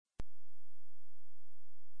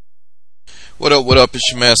What up, what up?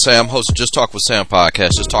 It's your man Sam, host of Just Talk with Sam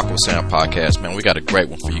podcast. Just Talking with Sam podcast, man. We got a great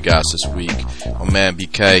one for you guys this week. My man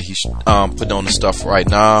BK, he's putting on the stuff right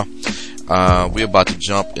now. We're about to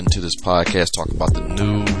jump into this podcast, talk about the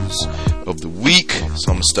news of the week,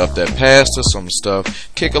 some of the stuff that passed us, some of the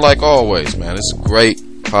stuff. Kick it like always, man. It's a great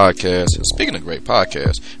podcast. And speaking of great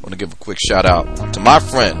podcasts, I want to give a quick shout out to my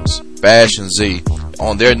friends, Bash and Z,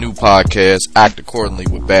 on their new podcast, Act Accordingly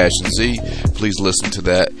with Bash and Z. Please listen to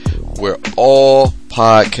that, where all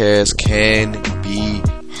podcasts can be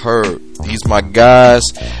heard. These my guys.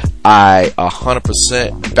 I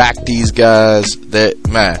 100% back these guys. That,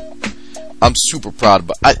 man, I'm super proud of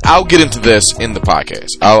it. I'll get into this in the podcast.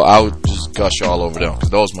 I'll just gush all over them because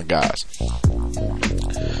those are my guys.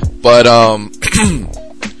 But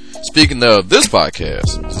speaking of this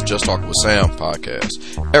podcast, this is Just Talking with Sam podcast.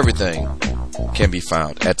 Everything can be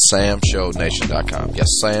found at samshownation.com. Yes,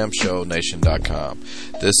 samshownation.com.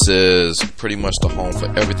 This is pretty much the home for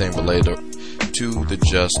everything related to the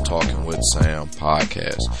Just Talking with Sam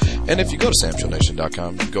podcast. And if you go to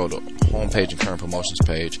samshownation.com, you go to homepage and current promotions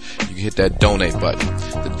page, you can hit that donate button.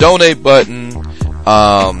 The donate button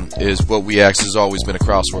is what we ask. Has always been a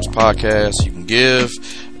crowdsourced podcast. You can give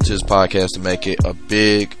to this podcast to make it a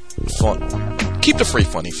big fun. Keep the free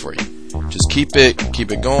funny free. Just keep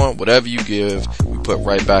it going. Whatever you give, we put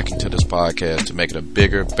right back into this podcast to make it a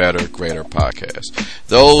bigger, better, greater podcast.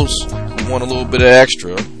 Those who want a little bit of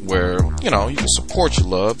extra, where, you know, you can support your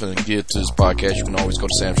love and get to this podcast, you can always go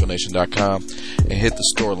to samshownation.com and hit the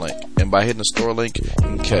store link. And by hitting the store link, you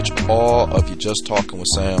can catch all of your Just Talking with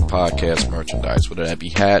Sam podcast merchandise, whether that be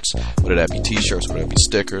hats, whether that be t-shirts, whether that be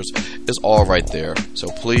stickers. It's all right there. So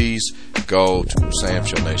please go to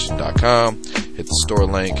samshownation.com, hit the store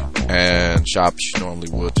link, and shop as you normally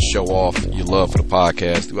would to show off your love for the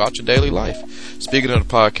podcast throughout your daily life. Speaking of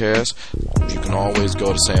the podcast, you can always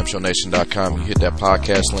go to samshownation.com. You hit that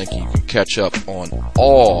podcast link, and you can catch up on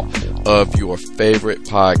all of your favorite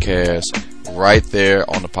podcasts right there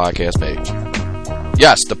on the podcast page.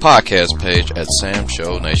 Yes, the podcast page at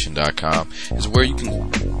samshownation.com is where you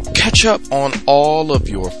can catch up on all of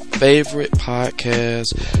your favorite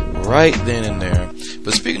podcasts right then and there.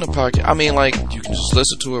 But speaking of podcasts, I mean, like, you can just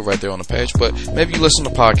listen to it right there on the page, but maybe you listen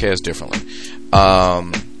to podcasts differently.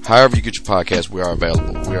 However you get your podcasts, we are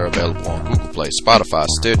available. We are available on Google Play, Spotify,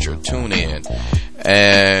 Stitcher, TuneIn,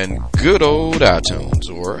 and good old iTunes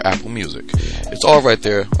or Apple Music. It's all right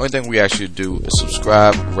there. Only thing we actually do is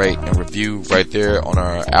subscribe, rate, and review right there on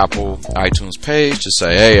our Apple iTunes page. Just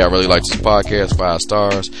say, hey, I really like this podcast, 5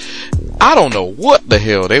 stars. I don't know what the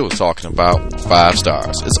hell they was talking about, 5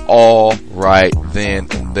 stars. It's all right then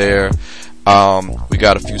and there. We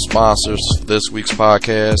got a few sponsors for this week's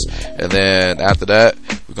podcast, and then after that,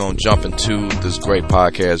 we're going to jump into this great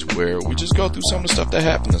podcast where we just go through some of the stuff that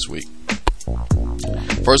happened this week.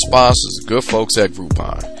 First sponsor is the good folks at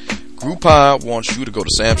Groupon. Groupon wants you to go to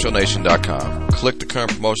samshownation.com, click the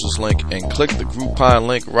current promotions link, and click the Groupon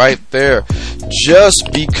link right there, just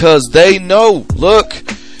because they know, look,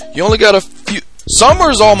 you only got a few. Summer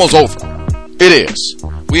is almost over. It is.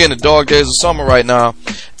 We in the dog days of summer right now,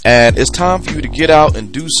 and it's time for you to get out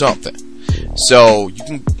and do something. So you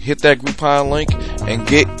can hit that Groupon link and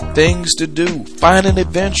get things to do. Find an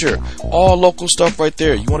adventure. All local stuff right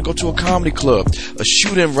there. You want to go to a comedy club, a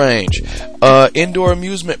shooting range, indoor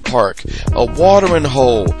amusement park, a watering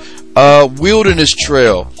hole, a wilderness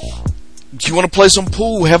trail. Do you want to play some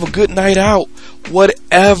pool, have a good night out?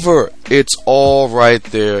 Whatever. It's all right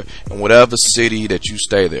there in whatever city that you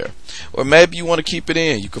stay there. Or maybe you want to keep it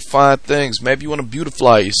in. You can find things. Maybe you want to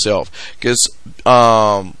beautify yourself.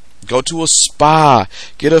 Go to a spa,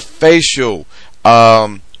 get a facial,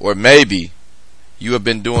 or maybe you have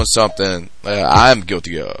been doing something I'm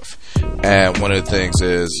guilty of. And one of the things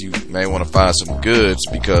is you may want to find some goods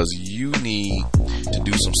because you need to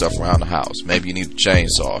do some stuff around the house. Maybe you need a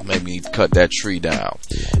chainsaw. Maybe you need to cut that tree down.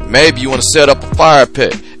 Maybe you want to set up a fire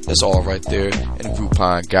pit. It's all right there. And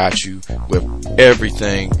Groupon got you with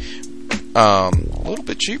everything a little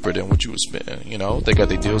bit cheaper than what you would spend. You know, they got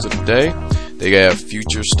their deals of the day. They have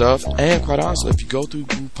future stuff. And quite honestly, if you go through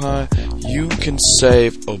Groupon, you can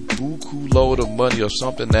save a buku load of money or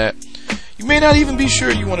something that you may not even be sure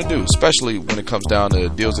you want to do, especially when it comes down to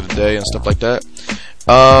deals of the day and stuff like that.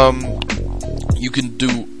 You can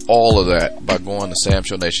do all of that by going to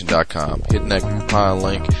samshownation.com, hitting that Groupon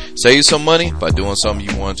link, save some money by doing something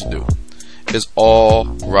you want to do. It's all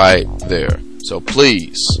right there. So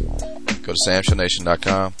please go to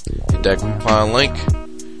samshownation.com, hit that Groupon link,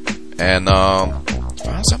 and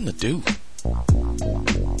find something to do.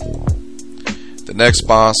 The next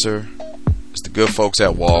sponsor is the good folks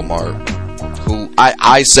at Walmart, who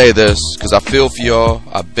I say this because I feel for y'all.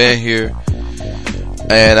 I've been here,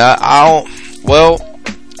 and I don't. Well,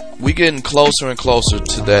 we getting closer and closer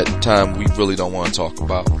to that time we really don't want to talk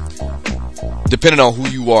about, depending on who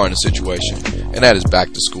you are in the situation, and that is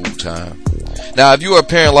back to school time. Now, if you are a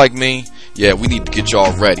parent like me, yeah, we need to get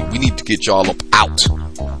y'all ready. We need to get y'all up out.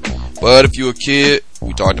 But if you're a kid,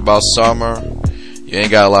 we talked about summer, you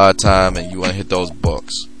ain't got a lot of time and you want to hit those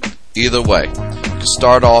books. Either way, you can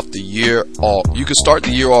start the year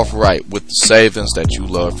off right with the savings that you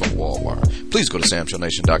love from Walmart. Please go to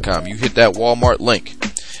samshownation.com. You hit that Walmart link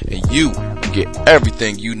and you get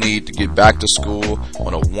everything you need to get back to school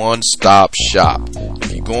on a one-stop shop.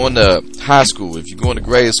 If you're going to high school, if you're going to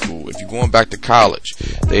grade school, if you're going back to college,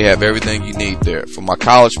 they have everything you need there. For my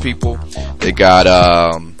college people, they got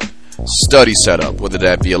study setup, whether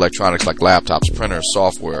that be electronics like laptops, printers,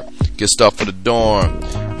 software. Get stuff for the dorm,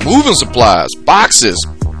 moving supplies, boxes,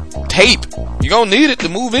 tape. You're going to need it to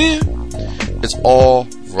move in. It's all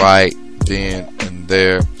right then and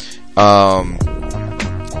there.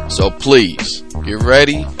 So please, get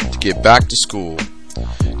ready to get back to school.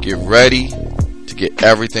 Get ready to get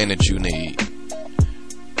everything that you need.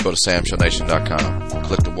 Go to samshownation.com.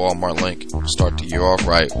 Click the Walmart link. Start the year off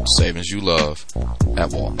right with savings you love at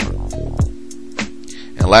Walmart.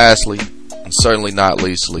 And lastly, and certainly not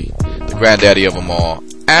leastly, the granddaddy of them all,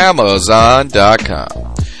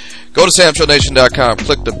 Amazon.com. Go to samshownation.com,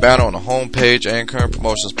 click the banner on the home page and current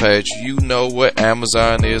promotions page. You know what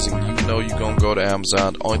Amazon is, and you know you're going to go to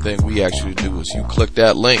Amazon. The only thing we actually do is you click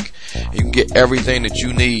that link, and you can get everything that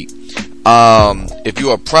you need. If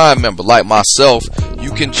you're a Prime member like myself,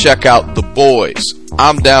 you can check out The Boys.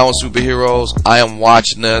 I'm down with superheroes. I am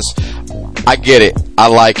watching this. I get it. I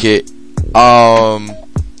like it.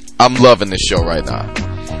 I'm loving this show right now.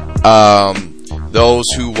 Those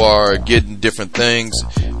who are getting different things,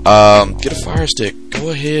 get a Fire Stick. Go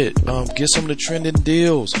ahead. Get some of the trending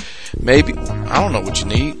deals. Maybe, I don't know what you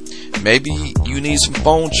need. Maybe you need some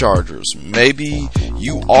phone chargers. Maybe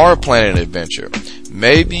you are planning an adventure.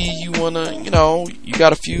 Maybe you want to, you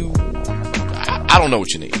got a few. I don't know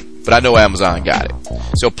what you need, but I know Amazon got it.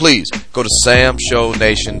 So please go to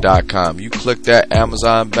samshownation.com. You click that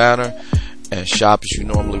Amazon banner and shop as you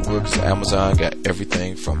normally would, because Amazon got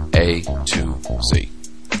everything from A to Z.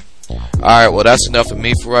 Alright, well, that's enough of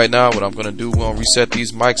me for right now. What I'm going to do, we're going to reset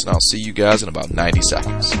these mics, and I'll see you guys in about 90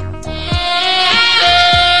 seconds.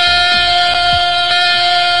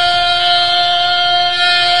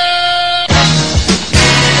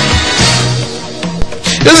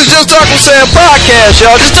 This is Just Talk with Sam Podcast,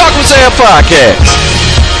 y'all. Just Talk with Sam Podcast.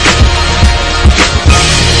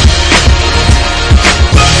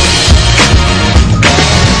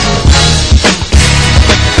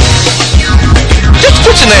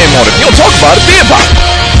 Put your name on it. If you don't talk about it, be about it.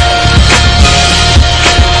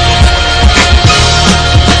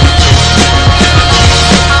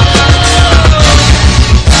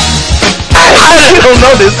 I don't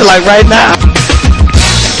know this till like right now.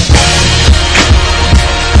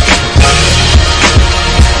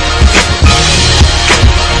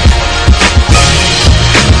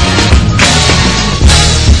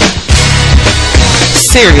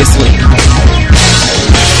 Seriously.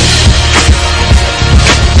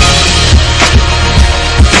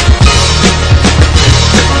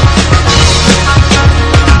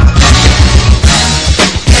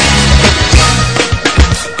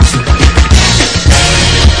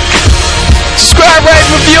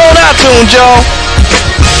 Review on iTunes, y'all.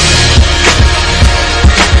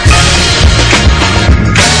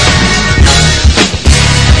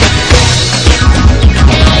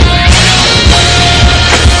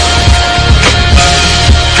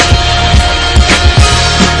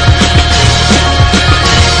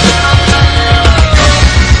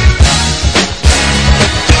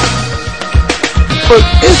 But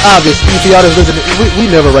it's obvious, if y'all that's listening,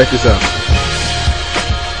 we never write this out.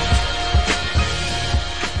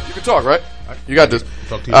 Talk, right? You got this.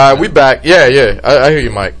 We back. Yeah. I hear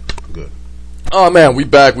you, Mike. Good. Oh man, we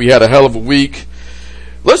back. We had a hell of a week.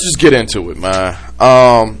 Let's just get into it, man.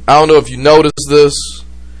 I don't know if you noticed this.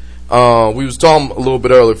 We was talking a little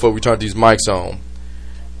bit earlier before we turned these mics on.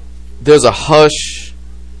 There's a hush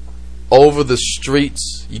over the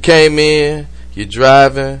streets. You came in, you're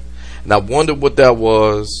driving, and I wondered what that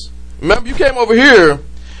was. Remember, you came over here,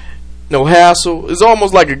 no hassle. It's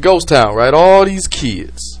almost like a ghost town, right? All these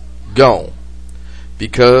kids gone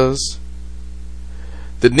because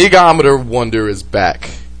the niggometer wonder is back.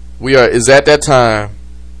 Is at that time.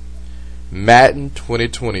 Madden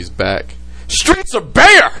 2020 is back. Streets are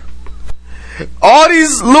bare. All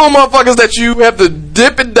these little motherfuckers that you have to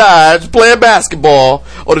dip and dodge playing basketball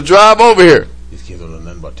or to drive over here. These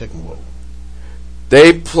about Tecmo Bowl.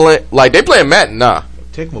 They playing Madden, nah.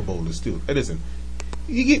 Tecmo Bowl is still. Hey, listen,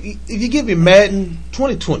 if you give me Madden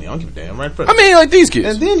 2020, I don't give a damn, right? I mean, like these kids.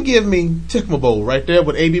 And then give me Tecmo Bowl right there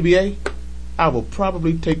with ABBA, I will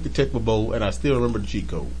probably take the Tecmo Bowl, and I still remember the cheat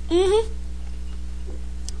code.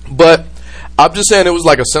 Mm-hmm. But I'm just saying, it was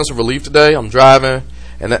like a sense of relief today. I'm driving,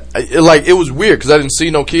 and it was weird because I didn't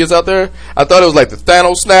see no kids out there. I thought it was like the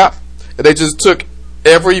Thanos snap, and they just took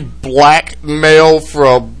every black male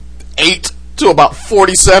from 8 to about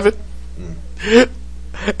 47. And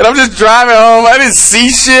I'm just driving home. I didn't see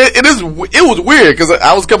shit. It was weird because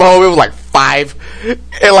I was coming home. It was like 5,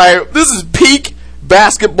 and like this is peak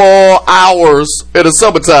basketball hours in the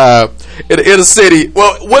summertime in the inner city.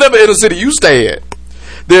 Well, whatever inner city you stay in,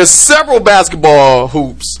 there's several basketball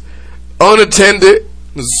hoops unattended.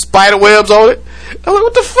 There's spider webs on it. I'm like,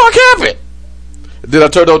 what the fuck happened? Did I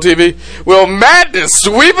turn on TV? Well, madness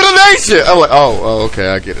sweeping the nation. I'm like, oh, okay,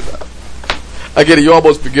 I get it now. I get it. You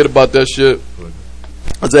almost forget about that shit.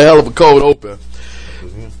 It's a hell of a cold open.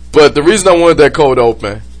 But the reason I wanted that cold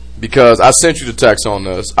open, because I sent you the text on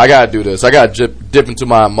this. I got to do this. I got to dip into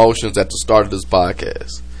my emotions at the start of this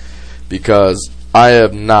podcast. Because I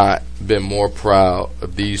have not been more proud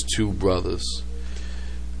of these two brothers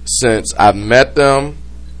since I've met them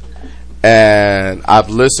and I've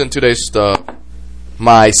listened to their stuff.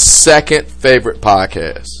 My second favorite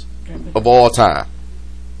podcast of all time.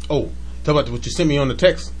 Oh, talk about what you sent me on the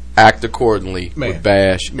text. Act Accordingly with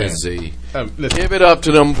Bash and Z. Give it up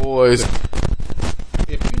to them boys. If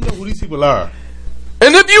you know who these people are,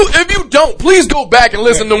 and if you don't, please go back and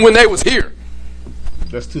listen to them when they was here.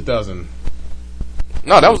 That's 2000.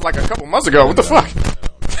 No, that was like a couple months ago. What the fuck?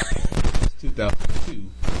 2002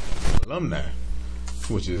 alumni,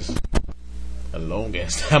 which is a long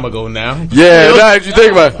ass time ago now. Yeah, now that you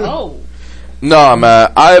think about it. Oh. Nah,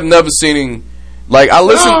 man, I have never seen him. Like I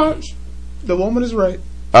listen. The woman is right.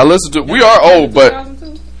 I listen to. We are old, but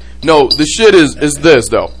no, the shit is this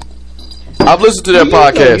though. I've listened to their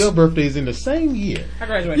podcast. Your birthday's in the same year. I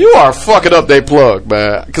graduated. You are fucking up they plug,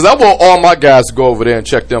 man. Because I want all my guys to go over there and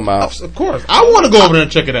check them out. Of course, I want to go over there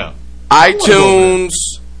and check it out. iTunes,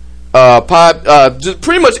 just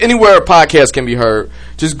pretty much anywhere a podcast can be heard.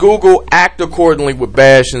 Just Google "Act Accordingly" with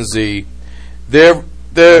Bash and Z. I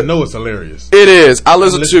know it's hilarious. It is. I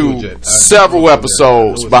listened to several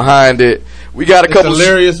episodes behind it. We got a couple. It's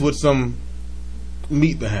hilarious with some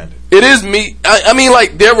meat behind it. It is meat. I mean,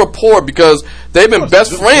 like their rapport, because they've been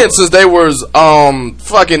best friends since they was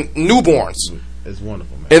fucking newborns. It's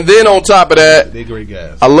wonderful, man. And then on top of that, they're great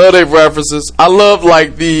guys. I love their references. I love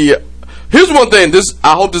like the. Here's one thing.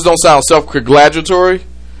 I hope this don't sound self-congratulatory,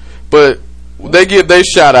 but they give their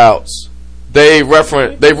shout outs. They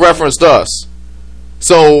referenced us.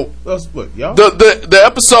 So what, y'all? The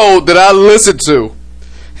episode that I listened to,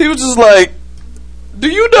 he was just like, "Do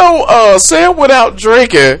you know Sam went out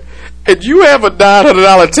drinking and you have a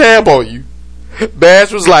 $900 tab on you?"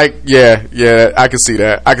 Bash was like, "Yeah, I can see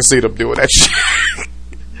that. I can see them doing that shit."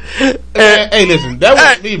 Hey, listen, that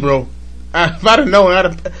was me, bro. If I'd have known,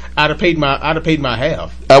 I'd have paid my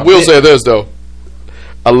half. I will say this though,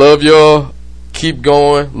 I love y'all. Keep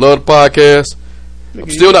going. Love the podcast. I'm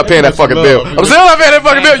still not paying that fucking bill. I'm still not paying that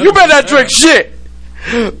fucking bill. You better not drink shit.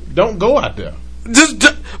 Don't go out there. Just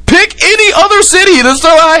pick any other city in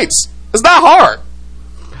Sterling Heights. It's not hard.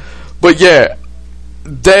 But yeah,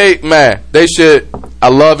 they shit. I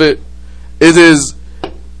love it. It is.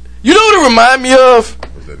 You know what it remind me of?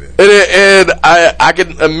 And I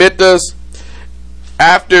can admit this.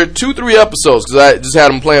 After 2-3 episodes, because I just had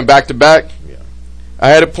them playing back to back. Yeah. I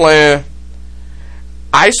had it playing.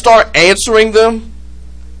 I start answering them.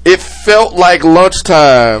 It felt like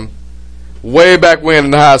lunchtime way back when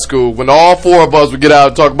in high school when all 4 of us would get out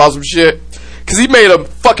and talk about some shit. Because he made a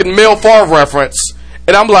fucking Mel Favre reference.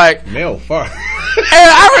 And I'm like... Mel Favre. And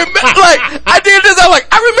I remember, like, I did this. I'm like,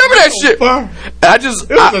 I remember that shit. Favre. And I just...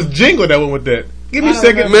 It was a jingle that went with that. Give me a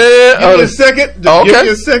second. Man, give me a second. Okay. Give me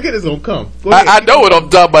a second. It's going to come. Go ahead. I know it off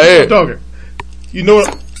the top of my head. Talking. You know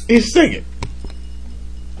what? He's singing.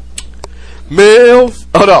 Mel...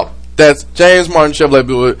 Hold up. That's James Martin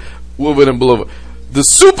Chevrolet Woodward and Boulevard. The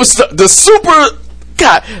super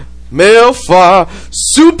God, Mel Favre,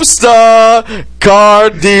 superstar car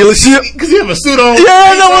dealership. Because you have a suit on. Yeah,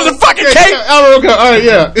 that was a fucking cape. Oh, okay. All right,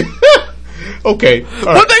 yeah. Okay. All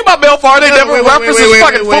right. One thing about Mel Favre, they never references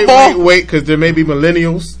fucking football. Wait, because there may be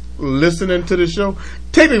millennials listening to the show.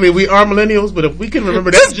 Technically, we are millennials, but if we can remember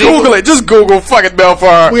that, just Google it. Just Google fucking Mel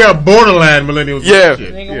Favre. We are borderline millennials. Yeah.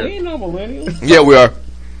 Nigga, we ain't no millennials. Yeah, we are.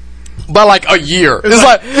 by like a year. It's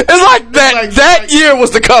like that year was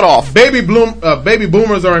the cutoff. Baby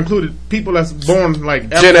boomers are included. People that's born like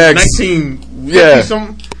Gen after X. 1950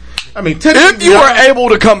 something. I mean, If you were able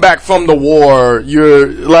to come back from the war, you're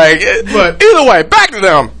like. But either way, back to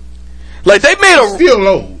them. Like they made a still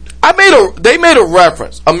old. They made a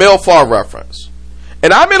reference, a Mel Farr reference,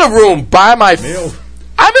 and I'm in a room by myself,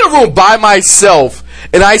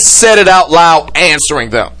 and I said it out loud,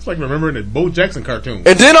 answering them. It's like remembering the Bo Jackson cartoon.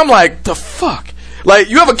 And then I'm like, the fuck? Like,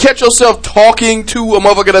 you ever catch yourself talking to a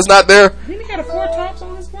motherfucker that's not there? Didn't he got a 4 Tops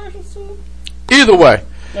on his commercials too? Either way.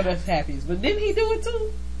 No, that's Happy's. But didn't he do it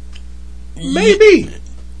too? Maybe.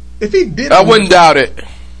 If he did, I wouldn't doubt it.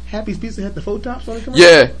 Happy's Pizza had the 4 Tops on the commercial?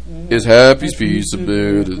 Yeah. It's Happy's Pizza.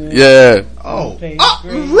 Yeah. Oh.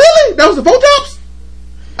 Really? That was the 4 Tops?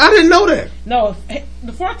 I didn't know that. No,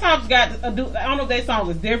 the 4 Tops got I don't know if their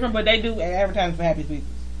song is different, but they do advertising for Happy's Pizza.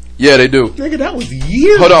 Yeah, they do. Nigga, that was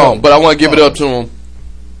years Hold ago. on, but I want to give it up to them.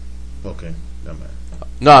 Okay. Never mind.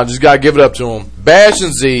 Nah, just gotta give it up to them. Bash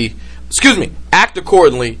and Z, Act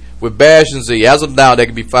Accordingly with Bash and Z. As of now, they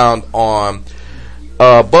can be found on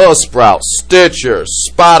Buzzsprout, Stitcher,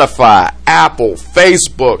 Spotify, Apple,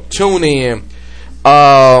 Facebook, TuneIn,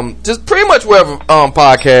 just pretty much wherever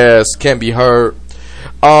podcasts can be heard.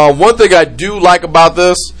 One thing I do like about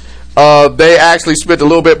this, they actually spent a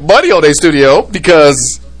little bit of money on their studio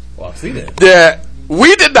because I see that. Yeah,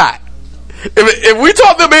 we did not. If we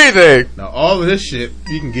taught them anything, now all of this shit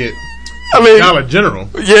you can get. I mean, Dollar General.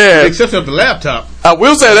 Yeah, except for the laptop. I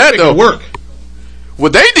will say that though. Work.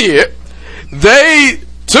 What they did, they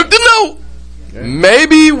took the note. Yeah.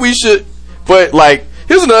 Maybe we should, but like,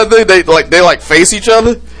 here's another thing. They face each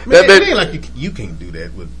other. Man, it ain't like you can't do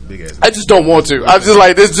that with big ass. I just don't want to. I'm just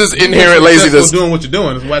like, this just inherent laziness. Doing what you're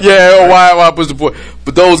doing. Why push the point?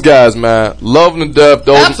 But those guys, man, love them to death.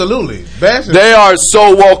 Those, absolutely. They are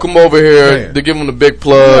so welcome over here. Man. To give them the big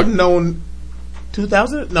plug. I've known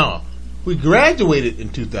 2000. No, we graduated in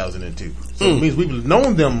 2002. So it means we've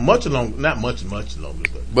known them much longer. Not much longer,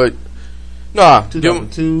 but nah.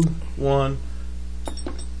 2002,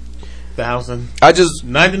 1000. I just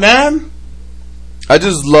 99. I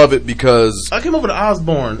just love it because I came over to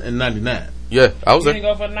Osborne in 99. Yeah, I was there. You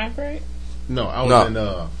didn't go for the 9th grade? No, I was in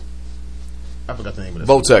I forgot the name of that.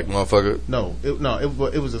 Votech, motherfucker. No, it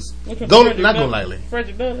was a not Golightly.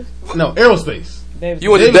 Frederick Douglass. No, Aerospace. Davis.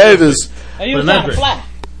 You went to Davis. Oh, you was trying to fly.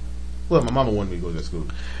 Well, my mama wanted me to go to that school.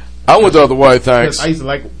 I went the other way, thanks. I used to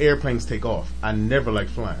like airplanes take off. I never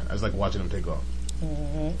liked flying. I just like watching them take off.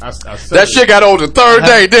 Mm-hmm. That shit got on the third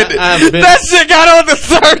day, didn't it? That shit got on the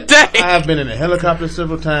third day. I've been in a helicopter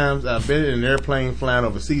several times. I've been in an airplane flying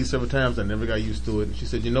overseas several times. I never got used to it. And she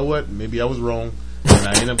said, "You know what? Maybe I was wrong." And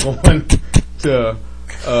I ended up going to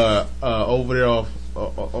over there off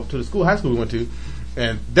to the high school we went to,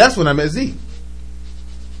 and that's when I met Z.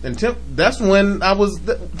 And that's when I was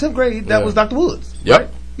 10th grade. That was Dr. Woods. Yep. Right?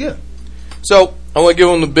 Yeah. So I want to give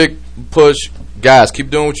him the big push, guys.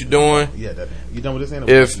 Keep doing what you're doing. Yeah. You done with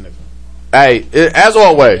this? As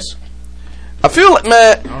always, I feel like,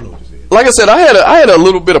 man. I don't know what you said. Like I said, I had a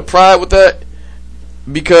little bit of pride with that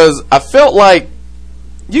because I felt like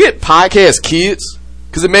you get podcast kids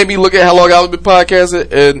because it made me look at how long I've been podcasting,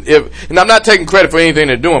 and I'm not taking credit for anything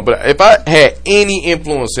they're doing, but if I had any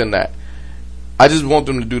influence in that, I just want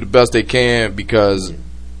them to do the best they can because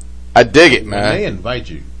I dig it, man. When they invite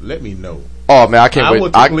you, let me know. Oh man, I can't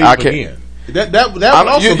wait. I can't. Again. That would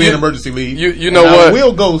also be an emergency leave. You know what? I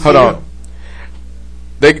will go. Hold on.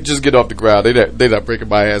 They just get off the ground. They not breaking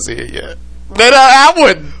my ass here yet. I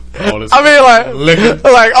wouldn't. I mean,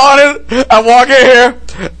 like all this. I walk in here.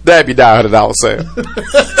 That'd be $900, Sam.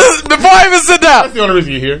 Before I even sit down. That's the only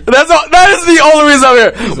reason you're here. That is the only reason I'm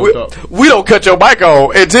here. We don't cut your mic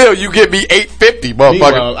on until you give me $850, motherfucker.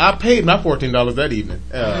 Meanwhile, I paid my $14 that evening.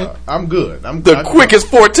 I'm good. The quickest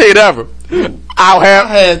 14 ever.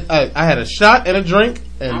 I had a shot and a drink,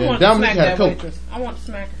 and then Dominique had a Coke. I want to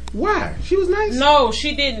smack her. Why? She was nice. No,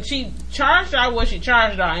 she didn't. She charged her what she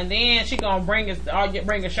charged her, and then she gonna bring a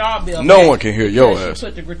Shaw bill. No one can hear your ass. She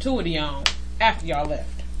put the gratuity on after y'all left.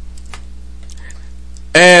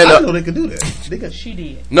 And I didn't know they could do that. She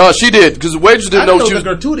did. No, she did because the waitress didn't know she was. The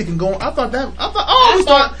gratuity can go on. I thought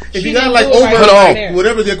if you got like over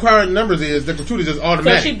whatever the acquiring numbers is, the gratuity is just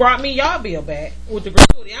automatic. So she brought me y'all bill back with the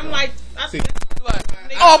gratuity. I'm like,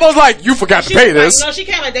 almost like you forgot to pay this. No, she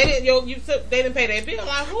can't. Like they didn't. They didn't pay their bill.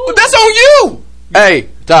 Like who? But that's on you. Hey,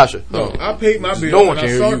 Tasha. No, I paid my bill. No one can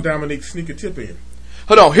hear you. I saw Dominique sneak a tip in.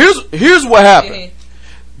 Hold on. Here's what happened.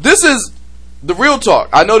 This is the real talk.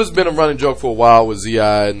 I know this has been a running joke for a while with ZI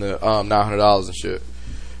and the $900 and shit.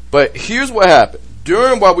 But here's what happened.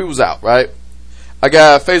 While we was out, right? I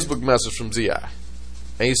got a Facebook message from Z.I.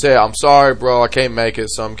 And he said, I'm sorry, bro, I can't make it.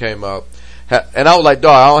 Something came up. And I was like,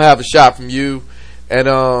 dog, I don't have a shot from you.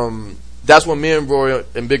 And that's when me and Roy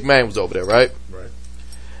and Big Man was over there, right? Right.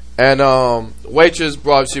 And waitress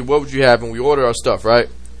brought, she, what would you have? And we ordered our stuff, right?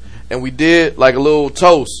 And we did like a little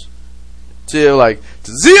toast to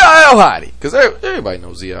Z.I. El Hadi. Because everybody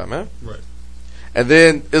knows Z.I., man. Right. And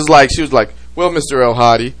then it's like, she was like, well, Mr. El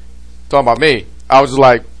Hadi, talking about me. I was just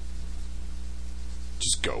like,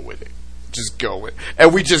 just go with it. Just go with it.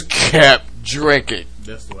 And we just kept drinking.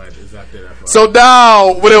 That's why it's out there. So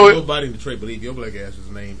now, when it was, nobody in Detroit believed your black ass was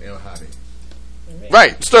named El Hadi.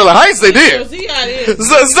 Right, Sterling Heights, they did. Sterling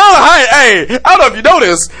Heights, hey, I don't know if you know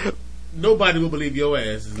this. Nobody will believe your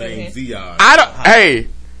ass is named Z.I. Hey,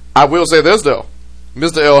 I will say this though,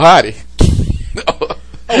 Mr. El Hadi.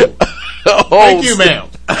 Thank you, ma'am.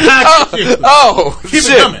 Keep shit.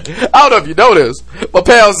 It coming. I don't know if you know this, but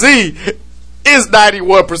Pal Z is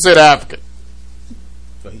 91% African.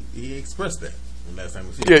 So he expressed that last time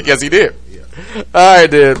we see him. Yes, he did. Yeah. I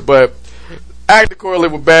did, but acting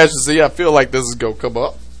correlate with Bash Z, I feel like this is gonna come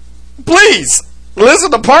up. Please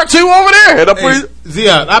listen to part 2 over there. And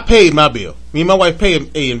Zia, I paid my bill. Me and my wife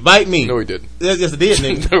paid. Invite me. No, he didn't. Yes, it did,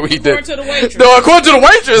 nigga. No, he didn't. According to the waitress. No, according to the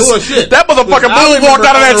waitress. Bullshit. That motherfucker moon walked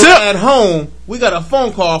out of that tip. At home, we got a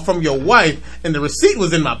phone call from your wife, and the receipt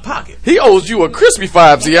was in my pocket. He owes you a crispy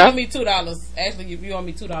 5, Zia. You owe me $2. Actually, you owe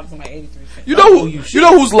me $2 and like 83 cents. You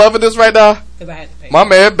know who's loving this right now? Because I had to pay. My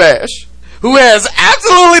man Bash, who has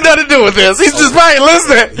absolutely nothing to do with this. He's just probably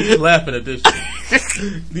listening. He's laughing at this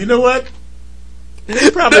shit. You know what?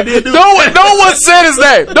 He probably did do no one said his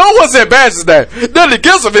name. No one said Bash's name. Nothing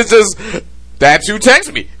against him. It's just that's who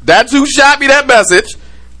texted me. That's who shot me that message.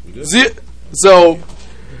 So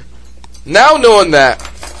now knowing that.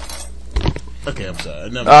 Okay, I'm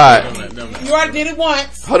sorry. All right. You already did it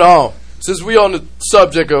once. Hold on. Since we on the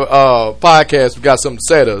subject of podcasts, we got something to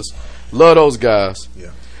say to us. Love those guys.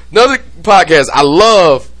 Yeah. Another podcast I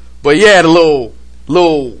love, but he had a little.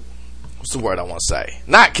 What's the word I want to say?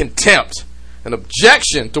 Not contempt. An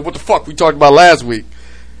objection to what the fuck we talked about last week.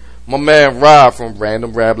 My man Rob from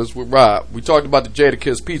Random Ramblers with Rob. We talked about the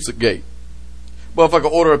Jadakiss Pizza Gate.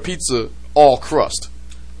 Motherfucker order a pizza all crust.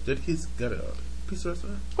 Jadakiss got a pizza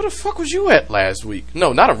restaurant? Where the fuck was you at last week?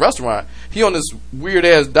 No, not a restaurant. He on this weird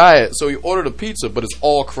ass diet, so he ordered a pizza, but it's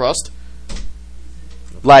all crust.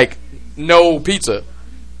 Like, no pizza.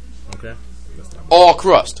 Okay. All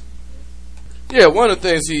crust. Yeah, one of the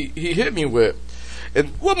things he hit me with, and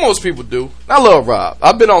what most people do, I love Rob.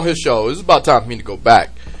 I've been on his show. It's about time for me to go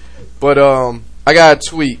back. But I got a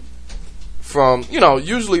tweet from,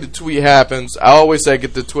 usually the tweet happens. I always say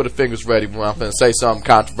get the Twitter fingers ready when I'm going to say something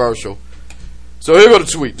controversial. So here go the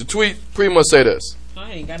tweet. The tweet pretty much say this.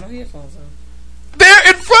 I ain't got no headphones on.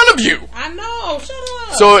 They're in front of you. I know. Shut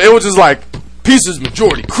up. So it was just like, pieces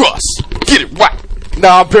majority crust. Get it right.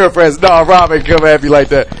 I'm paraphrasing. Rob ain't come at me like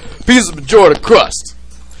that. Pieces majority crust.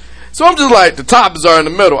 So I'm just like, the toppings are in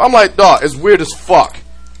the middle. I'm like, dog, it's weird as fuck.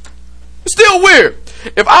 It's still weird.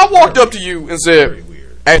 If I walked up to you and said,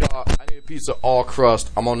 hey, dog, I need a pizza all crust.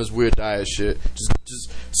 I'm on this weird diet shit.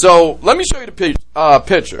 Just so let me show you the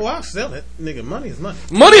picture. Oh, I'll sell it. Nigga, money is money.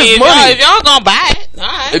 Money is money. If y'all gonna buy it, all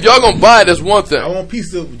right. If y'all gonna buy it, that's one thing. I want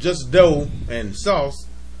pizza with just dough and sauce.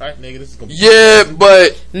 All right, nigga, this is gonna be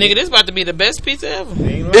but nigga, this about to be the best pizza ever.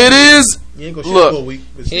 It is. You ain't gonna shit Look, for a week.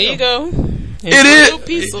 Here you go. It is.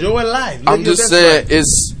 Pizza. Enjoy life. I'm just saying,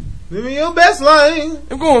 it's. Living your best life.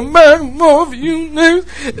 I'm going back more for you,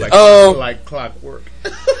 niggas. Like clockwork.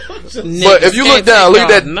 But if you look down, look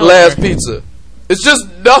at that last pizza. It's just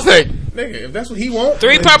nothing. Nigga, if that's what he wants.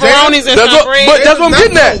 3 pepperonis and some bread. But that's what I'm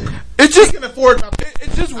getting at. It's just, he can afford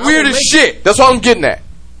it's just weird as shit. That's what I'm getting at.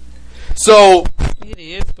 So, it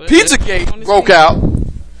is, but Pizzagate broke out.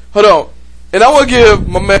 Hold on. And I want to give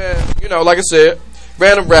my man, like I said,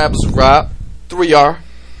 Random Rappers Rob, 3R,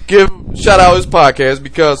 shout out his podcast,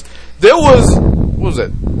 because there was, what was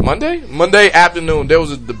it, Monday afternoon, there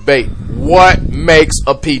was a debate. What makes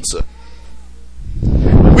a pizza?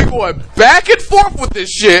 We going back and forth with this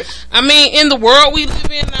shit. I mean, in the world we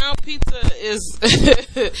live in now, pizza is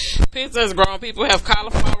grown. People have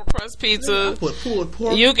cauliflower crust pizza.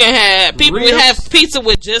 You can have have pizza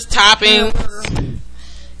with just toppings.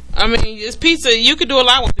 I mean, it's pizza. You can do a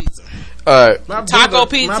lot with pizza. All right, taco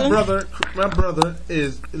pizza. My brother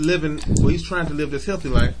is living. Well, he's trying to live this healthy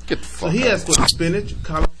life. So he has put spinach,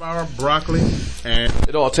 cauliflower, broccoli, and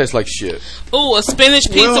it all tastes like shit. Ooh, a spinach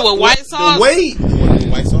pizza with white sauce. The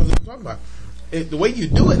white sauce I'm talking about. The way you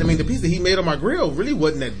do it, I mean, the pizza he made on my grill really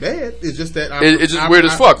wasn't that bad. It's just that it's just weird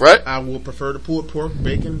as fuck, right? I will prefer the pulled pork,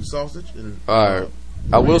 bacon, sausage, and all right.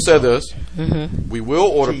 I will say this: we will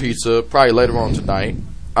order pizza probably later on tonight,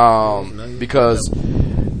 because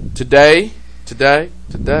today, I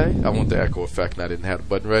want the echo effect, and I didn't have the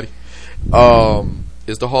button ready.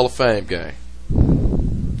 Is the Hall of Fame game.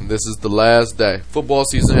 And this is the last day. Football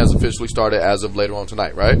season has officially started as of later on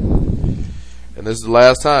tonight, right? And this is the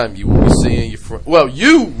last time you will be seeing your friend. Well,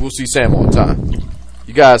 you will see Sam on time.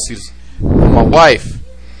 You guys see this. My wife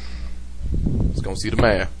is going to see the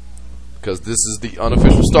man, because this is the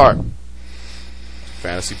unofficial start to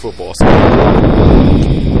fantasy football season.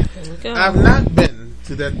 I've not been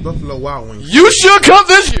to that Buffalo Wild Wings. You should come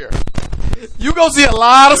this year. You gonna see a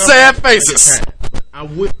lot of sad faces. I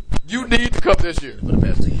would. You need to come this year. For the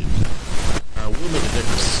past 2 years. I will make a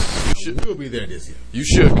difference. You will be there this year. You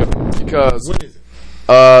should come, because When is it?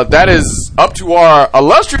 that is up to our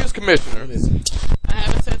illustrious commissioner. I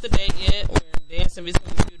haven't set the date yet. We're dancing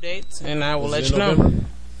between a few dates, and I will let you know.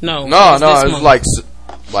 No, No, this it's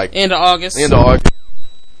month. like End of August. end of August.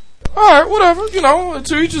 All right, whatever. You know,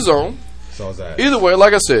 to each his own. Saw his eyes. Either way,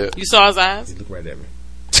 like I said, You saw his eyes? He looked right at me.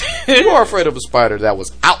 you are afraid of a spider that was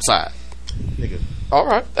outside. Nigga. All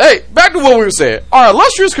right. Hey, back to what we were saying. Our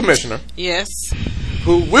illustrious commissioner, Yes.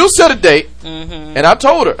 who will set a date, Mm-hmm. and I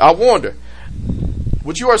told her, I warned her,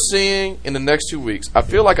 what you are seeing in the next 2 weeks, I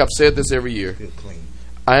feel like I've said this every year, Feel clean.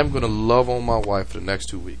 I am going to love on my wife for the next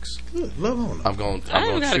 2 weeks. Good. Love on him. I'm going I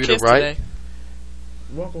ain't to got a treat her kiss right. today.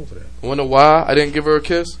 Walk over there. Wonder why I didn't give her a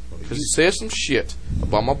kiss? Because she said some shit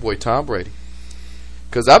about my boy Tom Brady.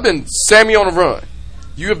 Because I've been Sammy on the run.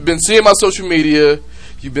 You have been seeing my social media.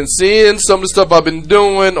 You've been seeing some of the stuff I've been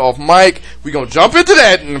doing off mic. We're going to jump into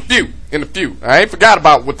that in a few. I ain't forgot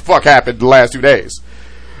about what the fuck happened the last 2 days.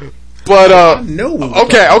 But, I know.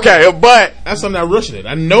 okay, but, That's I'm not rushing it.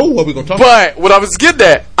 I know what we're going to talk about. but, what I was getting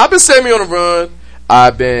at, I've been Sammy on the run.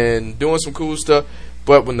 I've been doing some cool stuff.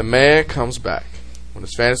 But when the man comes back, when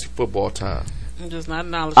it's fantasy football time, I'm just not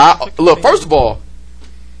acknowledging. look, first of all,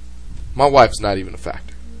 my wife's not even a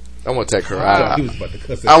factor. I want to take her out. He was about to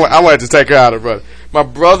cuss I wanted to take her out of brother. My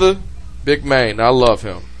brother, Big Maine, I love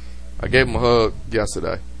him. I gave him a hug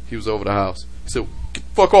yesterday. He was over the house. He said, "Get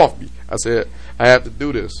the fuck off me." I said, "I have to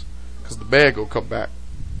do this because the man gonna come back.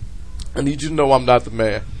 I need you to know I'm not the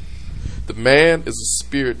man. The man is a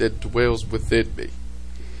spirit that dwells within me."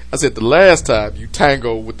 I said, "The last time you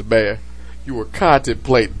tangoed with the man, you were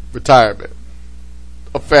contemplating retirement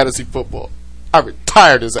of fantasy football. I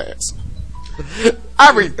retired his ass.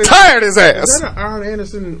 I retired his ass." Is that an Arn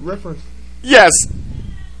Anderson reference? Yes.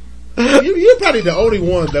 You're probably the only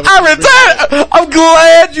one that. I retired. I'm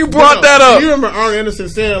glad you brought that up. You remember Arn Anderson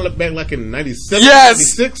saying back like in 97,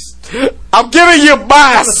 Yes. 96? I'm giving you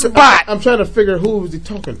my spot. I'm trying to figure who was he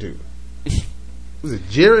talking to. Was it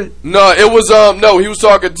Jared? No, it was no. He was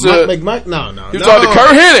talking to. Mike? No. He was talking to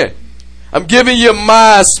Kurt Hennig. I'm giving you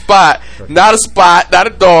my spot, not a spot, not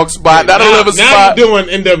a dog spot, not a liver Now spot. you're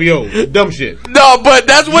doing NWO. Dumb shit. No, but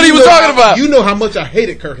that's what he was talking about. You know how much I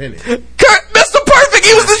hated Kurt Hennig. Kurt, Mr. Perfect,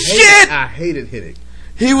 he was the shit. I hated Hennig.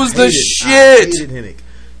 He was the I shit. hated Hennig.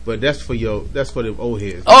 But that's for the old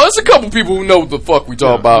heads. Oh, it's a couple people who know what the fuck we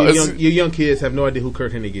talk about. Your young kids have no idea who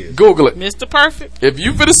Kurt Hennig is. Google it. Mr. Perfect. If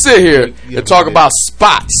you finna sit here Yeah, and talk yeah. about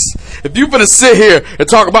spots, if you finna sit here and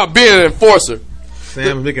talk about being an enforcer,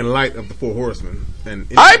 Sam's making light of the Four Horsemen. And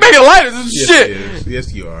I ain't making light of this yes, shit.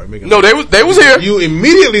 Yes, you are. Making No, light. they was here. You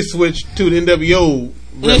immediately switched to the NWO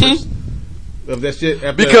reference of that shit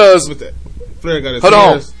after Because- Flair got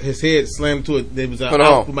Hold his head slammed to it. They was Hold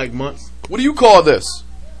out on. for like months. What do you call this?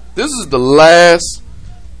 This is the last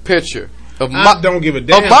picture of I don't give a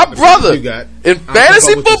damn of my about the brother picture you got. in I'm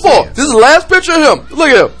fantasy talking about what football. you're saying. This is the last picture of him. Look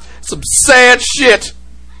at him. Some sad shit.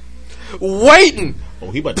 Waiting. Oh,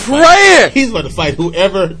 he about to Praying. fight. He's about to fight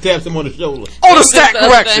whoever taps him on the shoulder. On the Just stack the other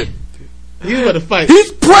correction. day. He's about to fight.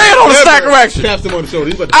 He's praying on the whoever stack correction. taps him on the shoulder.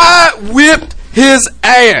 He's about to I whipped his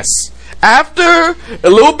ass. After a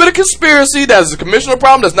little bit of conspiracy, that's a commissioner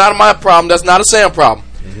problem, that's not my problem, that's not a Sam problem.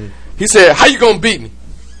 He said, "How you gonna beat me?"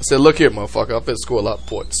 I said, "Look here, motherfucker, I'm finna score a lot of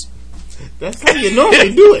points." That's how you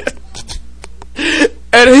normally do it.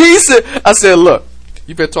 And he said, I said, "Look,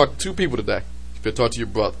 you better talk to two people today. You better talk to your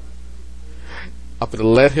brother. I'm finna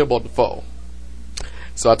let him on the phone."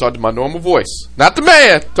 So I talked to my normal voice. Not the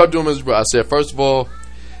man. Talked to him as his brother. I said, "First of all,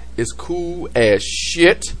 it's cool as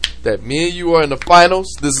shit that me and you are in the finals.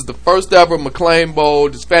 This is the first ever McLean Bowl.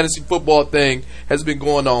 This fantasy football thing has been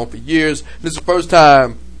going on for years. This is the first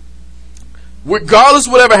time, regardless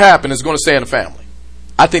of whatever happened, it's going to stay in the family."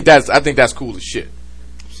 I think that's cool as shit.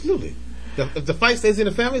 Absolutely. If the fight stays in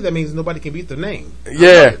the family, that means nobody can beat the name.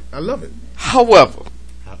 Yeah. I love it. However,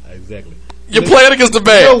 Exactly. You're playing against the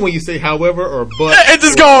band. You know when you say however or but. It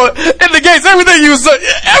just go in the gates. Everything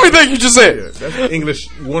you just said. Yeah, that's English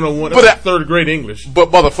 101. That's third grade English.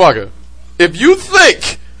 But motherfucker, if you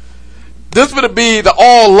think this gonna be the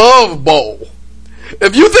all love bowl,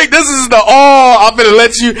 if you think this is the all, I'm gonna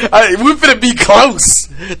let you. We're gonna be close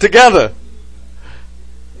together.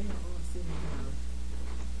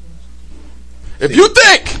 If you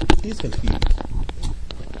think he's confused.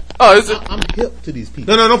 Oh, is it? I'm hip to these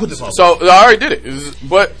people. No, don't put this on. So I already did it.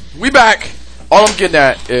 But we back. All I'm getting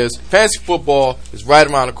at is fantasy football is right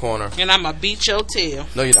around the corner. And I'm going to beat your tail.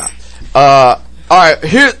 No, you're not. All right,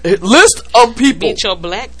 here list of people. Beat your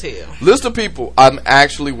black tail. List of people I'm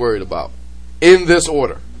actually worried about in this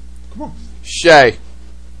order. Come on. Shay.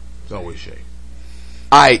 It's always Shay.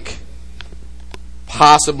 Ike.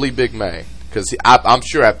 Possibly Big Man. Because I'm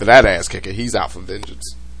sure after that ass kicker, he's out for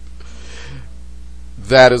vengeance.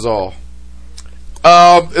 That is all.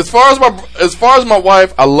 As far as my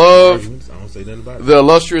wife, I love the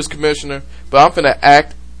illustrious commissioner, but I'm finna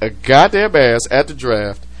act a goddamn ass at the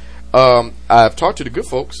draft. I've talked to the good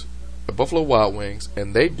folks at Buffalo Wild Wings,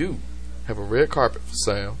 and they do have a red carpet for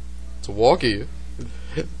Sam to walk in.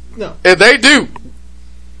 No, and they do.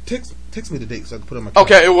 Text me the date so I can put it on my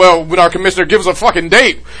calendar. Okay, well, when our commissioner gives a fucking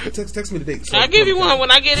date. Text me the date. So I'll give you one.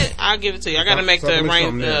 When I get it, I'll give it to you. I got to make the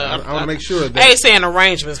arrangements. I want to make sure that... I ain't saying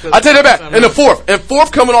arrangements. I take that back. In the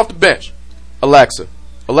fourth coming off the bench, Alexa.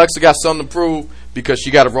 Alexa got something to prove because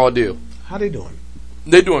she got a raw deal. How they doing?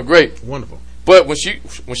 They doing great. Wonderful. But when she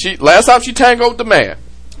last time she tangoed with the man,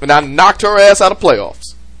 and I knocked her ass out of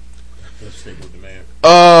playoffs. Let's tango with the man.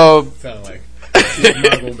 Sound like...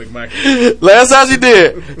 Last time she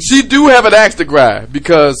did, she do have an axe to grind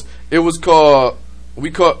because it was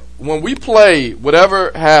when we play,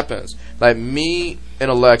 whatever happens, like me and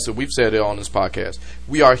Alexa, we've said it on this podcast,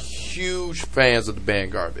 we are huge fans of the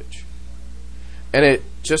band Garbage. And it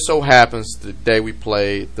just so happens the day we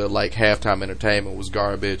played, the like halftime entertainment was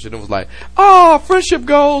Garbage, and it was like, oh, friendship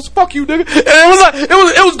goals, fuck you, nigga. And it was like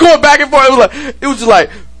it was going back and forth. It was just like,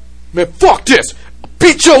 man, fuck this,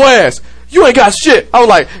 beat your ass. You ain't got shit. I was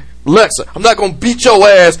like, Alexa, I'm not going to beat your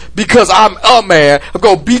ass because I'm a man. I'm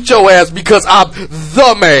going to beat your ass because I'm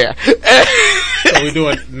the man. So we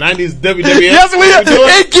doing 90s WWF? Yes, we are.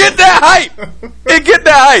 It get that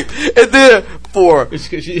hype. And then for...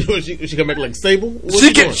 She come back like Sable?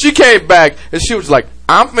 She came back and she was like,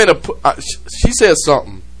 I'm finna put... she said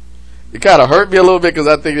something. It kind of hurt me a little bit because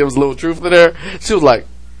I think there was a little truth in there. She was like,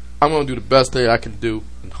 I'm going to do the best thing I can do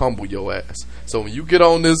and humble your ass. So when you get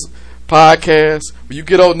on this podcast, when you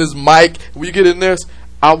get on this mic, when you get in this,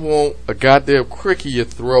 I want a goddamn crick in your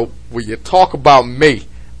throat when you talk about me.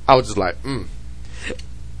 I was just like,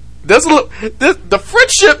 There's the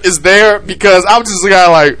friendship is there because I was just kind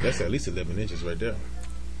of like, that's at least 11 inches right there.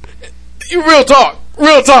 You real talk,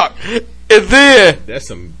 and then that's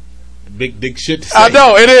some big dick shit to say. I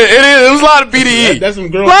know it is. It was a lot of BDE. That's some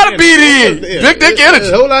girl. A lot of BDE. Big dick energy.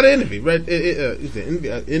 A whole lot of envy, right? Is it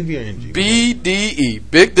envy or energy? BDE.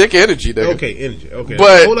 Big dick energy. Nigga. Okay, energy. Okay,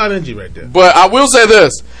 but a whole lot of energy right there. But I will say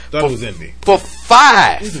this: thought it was envy. For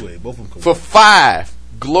 5. Either way, both of them. For 5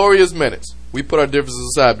 glorious minutes, we put our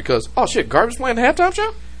differences aside because Garbage playing the halftime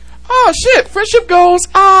show. Oh shit, friendship goals.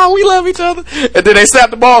 We love each other. And then they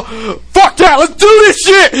snapped the ball. Fuck that, let's do this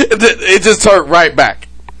shit. And then it just turned right back.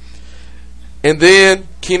 And then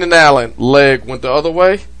Keenan Allen leg went the other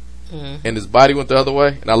way, and his body went the other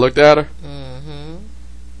way. And I looked at her,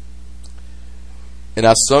 and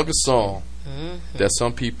I sung a song that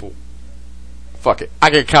some people, fuck it,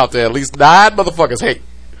 I can count to at least 9 motherfuckers hate.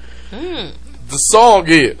 The song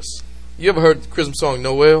is, you ever heard the Christmas song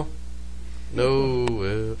Noel?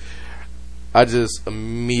 Noel. I just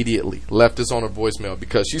immediately left this on her voicemail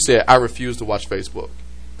because she said, I refuse to watch Facebook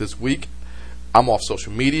this week. I'm off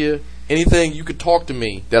social media. Anything you could talk to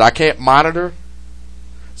me that I can't monitor.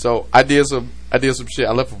 So I did some shit.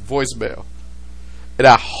 I left a voicemail, and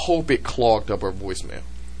I hope it clogged up her voicemail.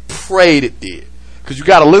 Prayed it did, because you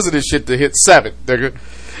gotta listen to this shit to hit 7, nigga.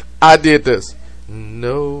 I did this.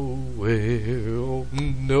 Noel.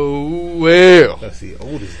 That's the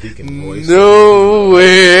oldest deacon voice.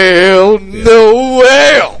 Noel.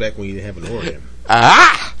 Back when you didn't have an organ.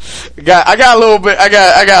 I got a little bit. I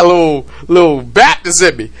got a little Baptist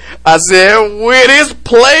in me. I said, when it's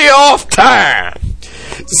playoff time,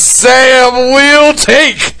 Sam will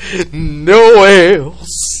take no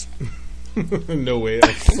L's. No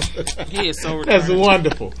L's. He is so retarded. That's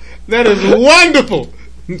wonderful. That is wonderful.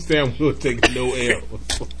 Sam will take no L's.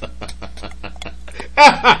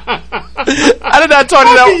 I did not talk to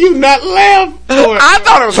How that. can you not laugh? I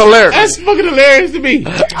thought it was hilarious. That's fucking hilarious to me.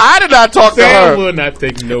 I did not talk to Sam her. will not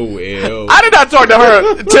take no L. I did not talk to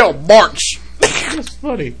her until March. That's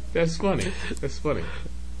funny. That's funny. That's funny.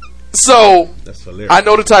 So That's hilarious. I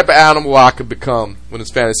know the type of animal I could become when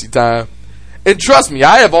it's fantasy time. And trust me,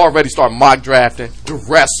 I have already started mock drafting,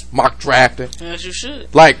 duress mock drafting. As you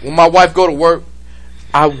should. Like when my wife go to work,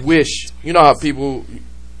 I wish, you know how people,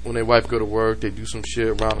 when their wife go to work, they do some shit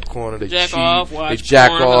around the corner, they Jack cheat, off, watch they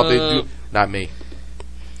jack porn, off, they do. Not me.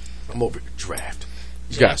 I'm over here draft.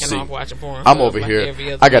 You gotta Jacking see. off, watching porn. I'm over like here.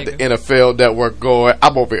 every other I got the nigga. NFL network going.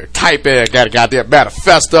 I'm over here typing. I got a goddamn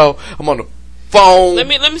manifesto. I'm on the phone. Let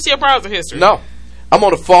me see your browser history. No. I'm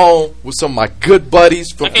on the phone with some of my good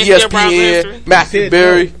buddies from I can't see your browser history. ESPN, Matthew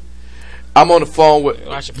Berry. I'm on the phone with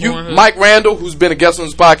Watch you, Pornhub. Mike Randall, who's been a guest on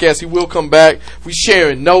this podcast. He will come back. We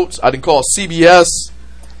sharing notes. I didn't call CBS.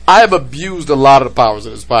 I have abused a lot of the powers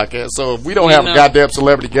of this podcast. So if we don't have a goddamn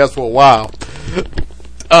celebrity guest for a while,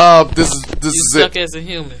 this You is suck it. as a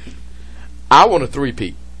human. I want a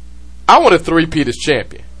three-peat. I want a three-peat as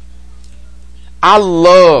champion. I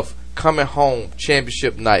love coming home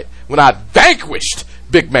championship night when I vanquished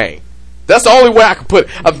Big Man. That's the only way I can put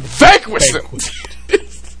it. I vanquished him.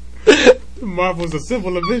 Marvel's a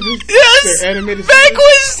symbol of vengeance. Yes! They're animated.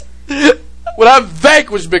 Vanquished! When I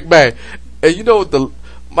vanquished Big Man. And you know what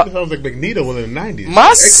It sounds like Magneto was in the 90s. my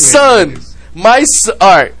Excellent son, 90s.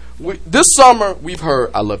 alright, this summer we've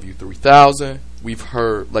heard I Love You 3000. We've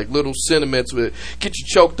heard like little sentiments with get you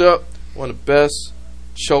choked up. One of the best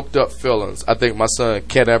choked up feelings I think my son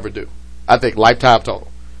can ever do. I think lifetime total.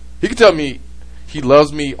 He can tell me he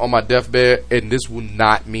loves me on my deathbed, and this will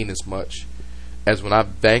not mean as much as when I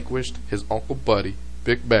vanquished his Uncle Buddy,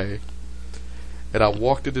 Big Bang, and I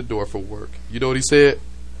walked in the door for work. You know what he said?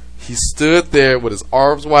 He stood there with his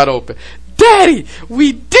arms wide open. Daddy,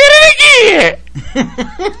 we did it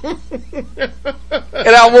again!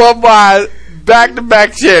 And I won my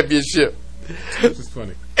back-to-back championship. This is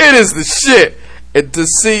funny. It is the shit. And to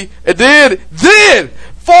see, and then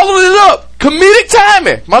following it up, comedic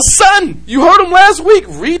timing. My son, you heard him last week.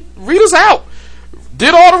 Read us out.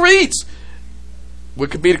 Did all the reads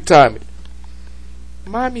with comedic timing.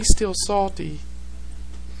 Mommy's still salty,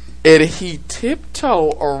 and he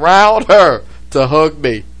tiptoed around her to hug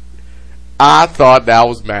me. I thought that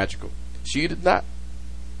was magical. She did not.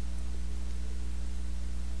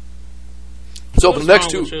 So for the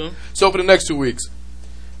next wrong with you? for the next 2 weeks,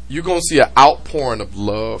 you're gonna see an outpouring of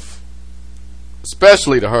love,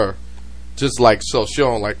 especially to her. Just like so, she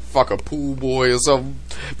don't like fuck a pool boy or something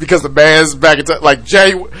because the man's back in like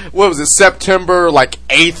what was it, September like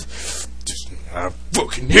 8th. I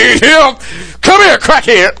fucking need him. Come here,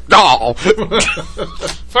 crackhead. No.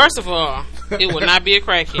 First of all, it will not be a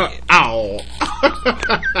crackhead. Ow.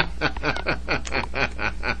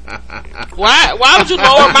 Why would you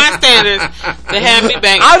lower my standards to have me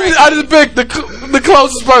bang? I just picked the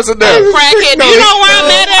closest person there. Crackhead. Do you know why I'm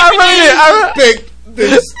mad at I Pick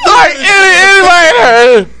this.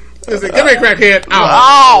 anyway. Listen, give me a crackhead.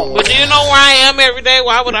 Ow. Oh. But do you know where I am every day?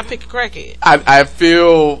 Why would I pick a crackhead? I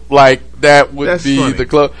feel like that would That's be funny. the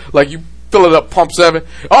club. Like you fill it up, pump 7.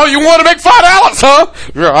 Oh, you want to make $5, huh?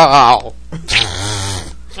 Oh.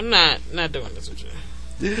 I'm not doing this with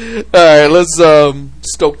you. All right, let's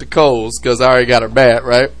stoke the coals because I already got her mad,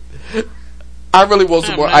 right? I really want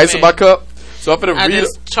some I'm more not ice in mad. my cup, so I'm gonna I read it.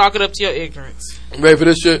 just chalk it up to your ignorance. Ready for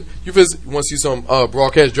this shit? You want to see some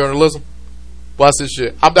broadcast journalism? Watch this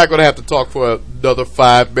shit. I'm not gonna have to talk for another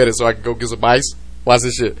 5 minutes so I can go get some ice. Watch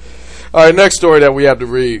this shit. All right, next story that we have to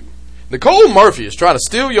read. Nicole Murphy is trying to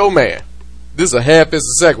steal your man. This is a half-assed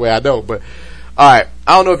segue, I know, but all right.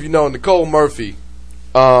 I don't know if you know Nicole Murphy.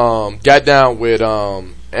 Got down with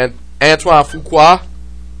Antoine Fuqua.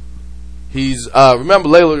 He's remember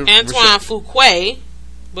Layla Antoine Fuqua,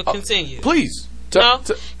 but continue. Please, No,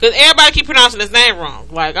 because everybody keep pronouncing his name wrong.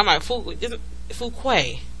 Like I'm like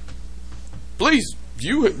Fuqua. please,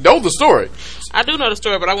 you know the story. I do know the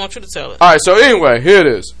story, but I want you to tell it. All right, so anyway, here it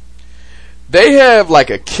is. They have like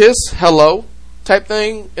a kiss hello type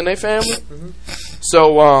thing in their family.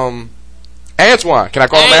 So Antoine, can I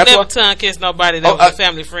call him I ain't Antoine? never tongue kissed nobody that was a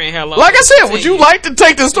family friend. Hello. Like I said, would you like to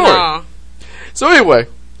take this story? No. So anyway,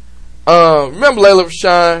 remember Layla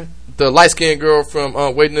Rashawn, the light skinned girl from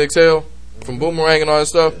Waiting to Exhale, from Boomerang and all that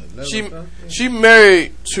stuff? She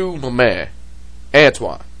married to my man,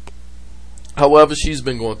 Antoine. However, she's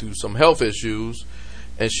been going through some health issues,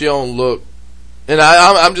 and she don't look. And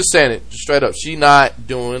I'm just saying it straight up. She not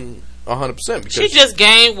doing 100% because She just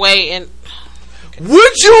gained weight and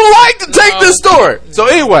Would you like to take this story? So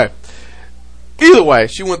anyway, either way,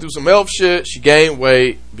 she went through some health shit. She gained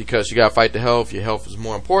weight because she got to fight the health. Your health is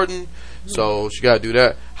more important, so she got to do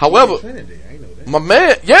that. However, my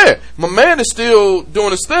man is still doing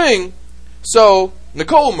his thing. So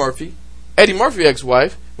Nicole Murphy, Eddie Murphy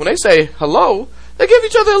ex-wife, when they say hello, they give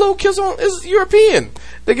each other a little kiss on. It's European.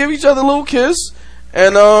 They give each other a little kiss,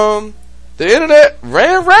 and the internet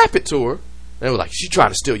ran rapid to her. They were like, she tried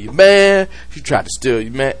to steal your man. She tried to steal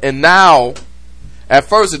your man. And now, at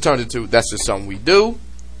first it turned into, that's just something we do.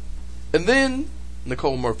 And then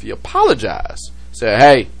Nicole Murphy apologized. Said,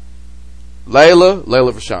 hey, Layla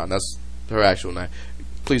Rashawn, that's her actual name.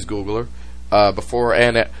 Please Google her. Before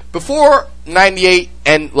 98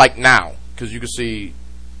 and like now. Because you can see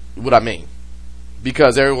what I mean.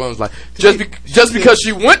 Because everyone was like, just because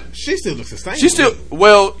she went. She still looks the same. She still,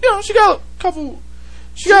 well, you know, she got a couple.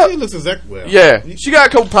 She looks exactly well. Yeah, she got a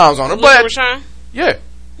couple pounds on her, but yeah,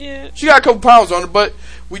 she got a couple pounds on her, but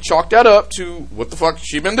we chalked that up to what the fuck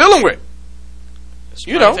she been dealing with.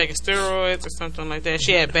 She taking steroids or something like that.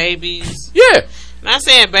 She had babies. Yeah, not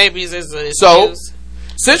saying babies is a so excuse,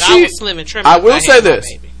 since I was slim and trim. I will say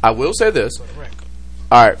this.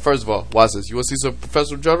 All right, first of all, watch this. You want to see some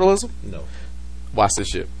professional journalism? No. Watch this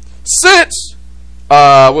shit. Since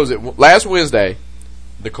what was it? Last Wednesday,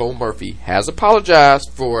 Nicole Murphy has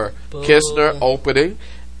apologized for Kistner opening,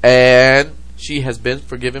 and she has been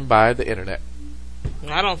forgiven by the internet.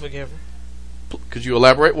 I don't forgive her. Could you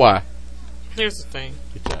elaborate why? Here's the thing.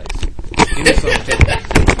 Give me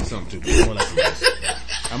something to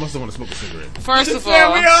I must have want to smoke a cigarette. First of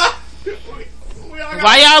all,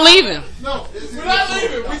 why y'all leaving? No, we're not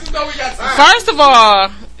leaving. We just know we got time. First of all,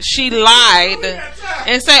 she lied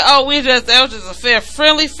and said, "Oh, that was just a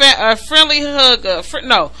friendly hug,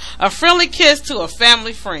 a friendly kiss to a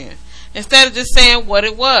family friend," instead of just saying what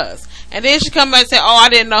it was. And then she come back and say, "Oh, I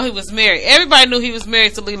didn't know he was married." Everybody knew he was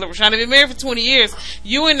married to Layla Rashawn. They've been married for 20 years.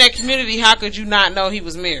 You in that community, how could you not know he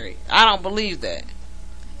was married? I don't believe that.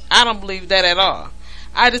 I don't believe that at all.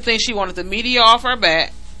 I just think she wanted the media off her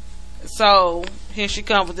back. So here she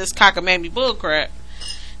comes with this cockamamie bullcrap.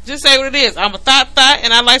 Just say what it is. I'm a thought,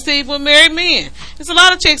 and I like sleeping with married men. There's a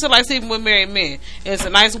lot of chicks that like sleeping with married men. It's a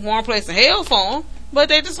nice warm place in hell for them, but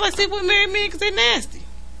they just like sleeping with married men because they nasty.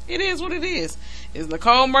 It is what it is. Is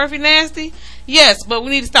Nicole Murphy nasty? Yes, but we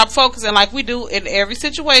need to stop focusing like we do in every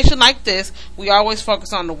situation like this. We always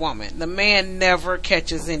focus on the woman. The man never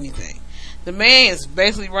catches anything. The man is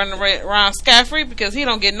basically running around scot-free because he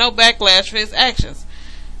don't get no backlash for his actions.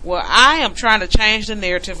 Well, I am trying to change the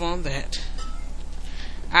narrative on that.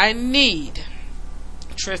 I need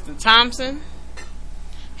Tristan Thompson.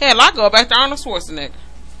 Hell, I go back to Arnold Schwarzenegger.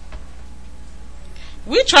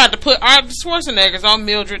 We tried to put Arnold Schwarzenegger on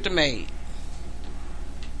Mildred the Maid.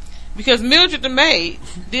 Because Mildred the Maid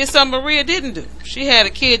did something Maria didn't do. She had a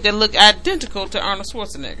kid that looked identical to Arnold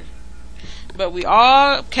Schwarzenegger. But we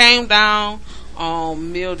all came down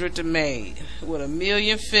on Mildred the Maid with a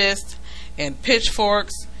million fists and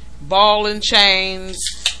pitchforks, ball and chains,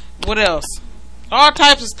 what else? All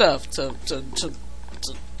types of stuff to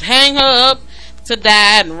hang her up, to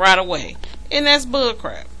die and rot away. And that's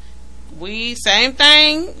bullcrap. Same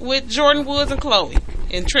thing with Jordan Woods and Chloe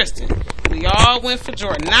and Tristan. We all went for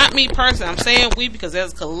Jordan. Not me personally. I'm saying we because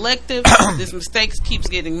as a collective, this mistake keeps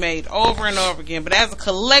getting made over and over again. But as a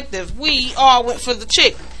collective, we all went for the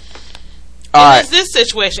chick. In this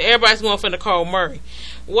situation, everybody's going for Nicole Murray.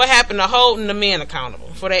 What happened to holding the men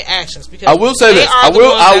accountable for their actions? Because I will say this.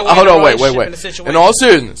 Hold on, wait. In all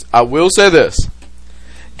seriousness, I will say this.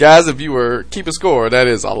 Guys, if you were keeping score, that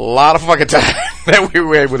is a lot of fucking time that we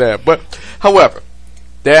were able to have. But, however,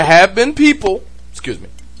 there have been people,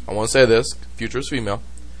 I want to say this, future is female,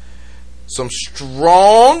 some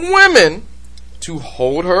strong women to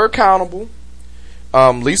hold her accountable.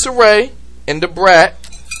 Lisa Ray and DeBrat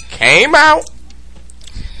came out.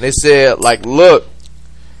 They said, like, look,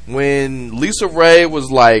 when Lisa Ray was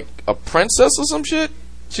like a princess or some shit,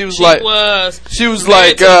 she was like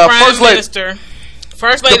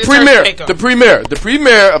First lady, the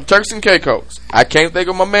premier of Turks and Caicos. I can't think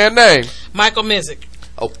of my man's name. Michael Mizik.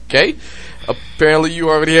 Okay. Apparently you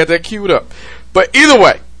already had that queued up. But either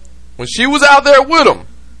way, when she was out there with him,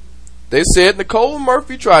 they said Nicole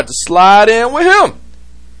Murphy tried to slide in with him.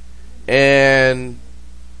 And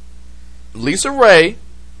Lisa Ray,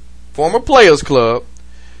 former Players Club,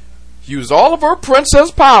 used all of her princess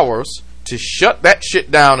powers to shut that shit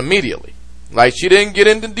down immediately. Like, she didn't get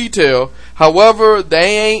into detail. However,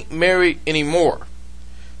 they ain't married anymore.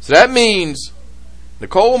 So that means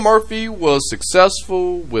Nicole Murphy was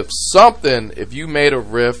successful with something if you made a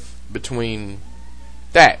riff between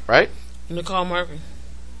that, right? Nicole Murphy.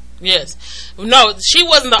 Yes. No, she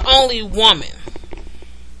wasn't the only woman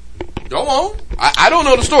Go on. I don't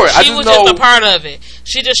know the story. She I just was know. just a part of it.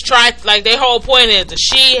 She just tried, like, their whole point is that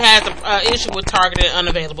she has an issue with targeting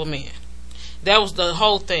unavailable men. That was the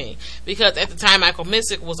whole thing. Because at the time, Michael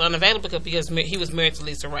Missick was unavailable because he was married to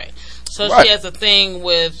Lisa Ray. So Right. she has a thing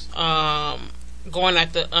with going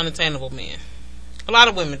after unattainable men. A lot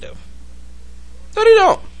of women do. No, they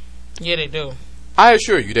don't. Yeah, they do. I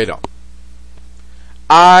assure you, they don't.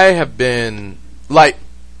 I have been, like,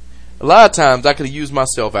 a lot of times I could use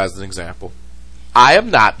myself as an example. I have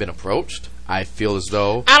not been approached. I feel as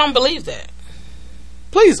though. I don't believe that.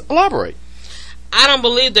 Please elaborate. I don't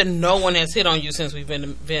believe that no one has hit on you since we've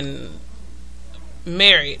been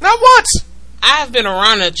married. Not once. I've been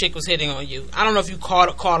around a chick was hitting on you. I don't know if you caught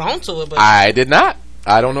on to it, but I did not.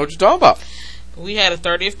 I don't know what you're talking about. we had a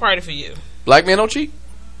 30th party for you. Black men don't cheat.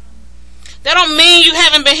 That don't mean you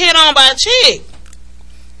haven't been hit on by a chick.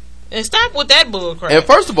 And stop with that bull crap. And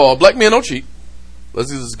first of all, black men don't cheat. Let's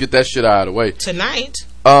just get that shit out of the way. Tonight.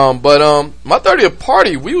 But my 30th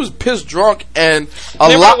party, we was pissed drunk and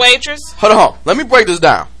Remember the waitress? Hold on. Let me break this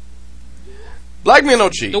down. Black men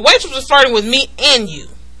don't cheat. The waitress was flirting with me and you.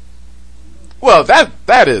 Well,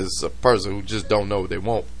 that is a person who just don't know what they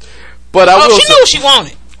want. But I will she say, knew what she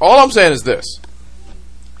wanted. all I'm saying is this.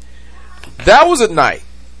 That was a night.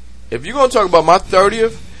 If you're going to talk about my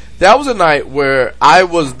 30th, that was a night where I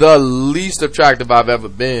was the least attractive I've ever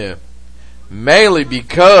been. Mainly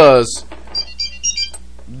because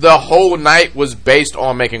the whole night was based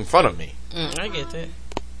on making fun of me. I get that.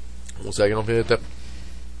 1 second, I'm here.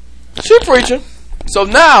 She preaching. So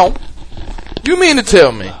now, you mean to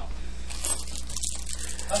tell me, How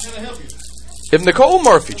can I help you? if Nicole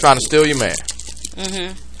Murphy trying to steal your man,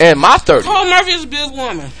 and my 30th, Cole Murphy is a big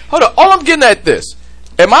woman. hold on, all I'm getting at this,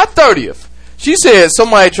 at my 30th, she said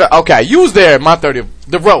somebody okay, you was there at my 30th,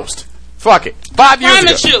 the roast. Fuck it. 5 years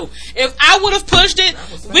Promise ago. you, if I would have pushed it,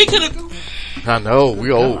 we could have. I know,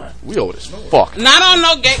 we old as fuck. Not on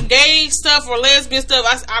no gay stuff or lesbian stuff.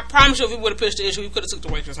 I promise you, if we would have pushed the issue, we could have took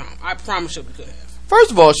the waitress home. I promise you, we could have.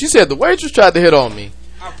 First of all, she said the waitress tried to hit on me,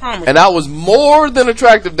 I promise. and I was more than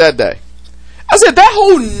attractive that day. I said that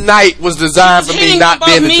whole night was designed for me not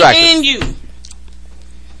being attractive. Me and you.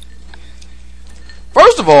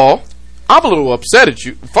 First of all, I'm a little upset at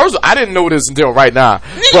you. First of all, I didn't know this until right now.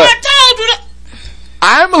 Nigga, But I told you that.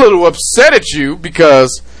 I'm a little upset at you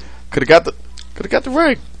because could have got the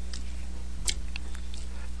ring.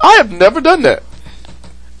 I have never done that.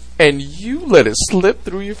 And you let it slip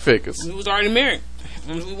through your fingers. We was already married.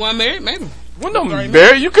 If we weren't married, maybe. Well, no,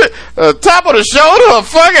 Barry, you could top of the shoulder, a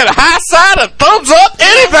fucking high side, a thumbs up,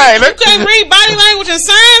 anything. You can't read body language and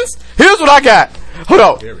signs. Here's what I got. Hold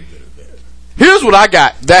on. Here's what I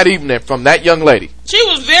got that evening from that young lady. She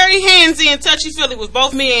was very handsy and touchy-feely with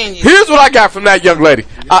both me and you. Here's what I got from that young lady.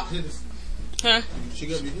 Huh? She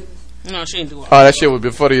gonna be hitting? No, she didn't do all Oh, that shit would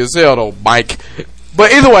be funny as hell, though, Mike.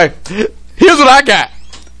 But either way, here's what I got.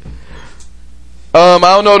 I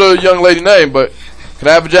don't know the young lady name, but can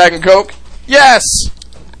I have a Jack and Coke? Yes.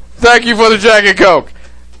 Thank you for the Jack and Coke.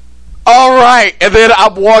 All right, and then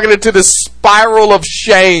I'm walking into this spiral of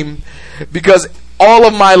shame because all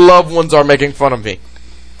of my loved ones are making fun of me.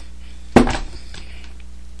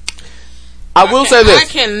 I will say this. I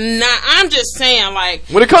cannot. I'm just saying, like,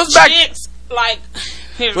 When it comes back, chicks, like,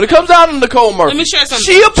 here's when it comes down to Nicole Murphy, Let me share something.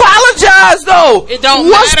 she apologized though. It don't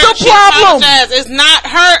What's matter. the She problem? apologized. It's not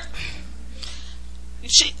her.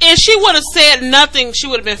 If she would have said nothing, she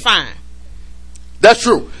would have been fine. That's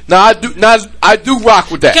true. Now I do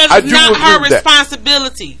rock with that. Because I it's do not agree her with that.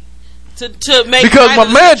 responsibility to make. Because light my of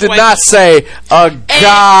the man did situation. not say a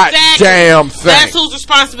goddamn thing. That's whose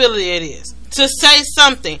responsibility it is to say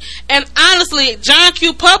something. And honestly, John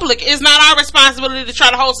Q. Public is not our responsibility to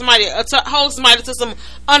try to hold somebody to some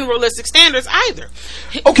unrealistic standards either.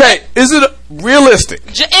 Okay, is it realistic?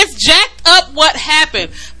 It's jacked up what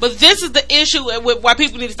happened, but this is the issue with why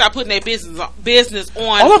people need to stop putting their business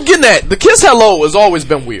on. All I'm getting at, the kiss hello has always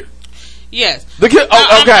been weird. Yes. The kiss.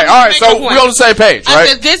 Oh, okay, all right. So we're on the same page, I right?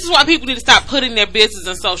 said this is why people need to stop putting their business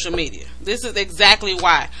on social media. This is exactly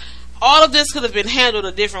why. All of this could have been handled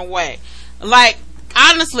a different way. Like,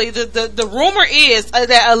 honestly, the rumor is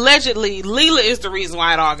that allegedly Leela is the reason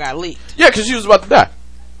why it all got leaked. Yeah, because she was about to die.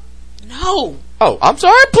 No. Oh, I'm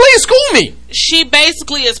sorry. Please school me. She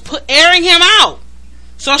basically is airing him out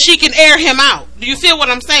so she can air him out. Do you feel what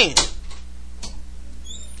I'm saying?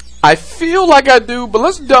 I feel like I do, but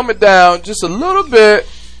let's dumb it down just a little bit.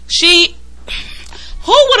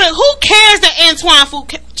 Who cares that Antoine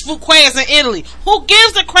Fuqua is in Italy? Who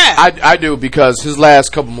gives a crap? I do, because his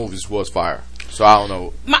last couple movies was fire. So I don't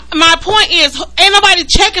know. My point is, ain't nobody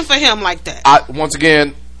checking for him like that. Once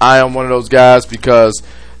again, I am one of those guys because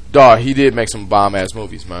Dog, he did make some bomb ass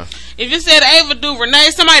movies, man. If you said Ava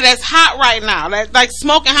DuVernay, somebody that's hot right now, like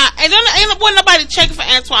smoking hot, and ain't nobody checking for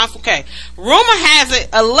Antoine Fuqua. Rumor has it,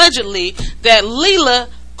 allegedly, that Leela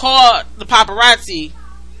called the paparazzi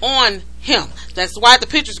on him. That's why the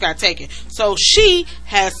pictures got taken. So she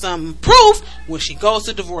has some proof when she goes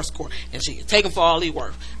to divorce court, and she can take him for all he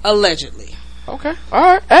worth. Allegedly. Okay, all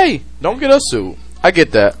right. Hey, don't get us sued. I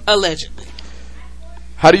get that. Allegedly.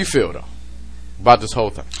 How do you feel though about this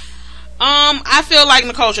whole thing? I feel like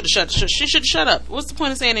Nicole should have she should shut up. What's the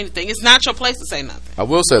point of saying anything? It's not your place to say nothing. I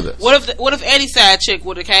will say this. What if Eddie's side chick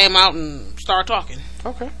would have came out and started talking?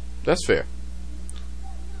 Okay, that's fair.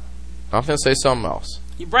 I'm gonna say something else.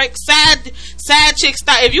 You break side chick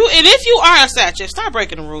style. If you are a side chick, start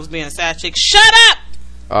breaking the rules. Being a side chick, shut up.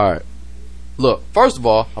 All right. Look, first of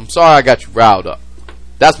all, I'm sorry I got you riled up.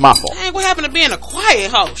 That's my fault. Dang, what happened to being a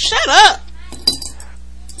quiet hoe? Shut up.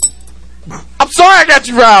 I'm sorry I got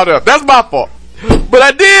you riled up. That's my fault. But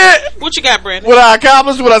I did What you got, Brandon? what I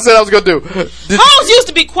accomplished, what I said I was going to do. Hoes used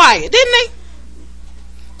to be quiet, didn't they?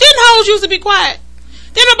 Didn't hoes used to be quiet?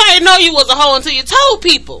 Didn't nobody know you was a hoe until you told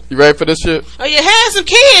people? You ready for this shit? Or you had some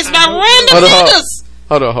kids by random niggas.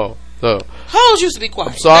 Hold on. Hoes used to be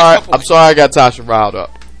quiet. I'm sorry I got Tasha riled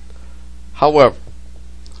up. However,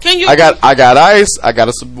 Can you? I got ice. I got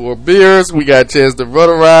us some more beers. We got a chance to run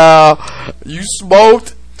around. You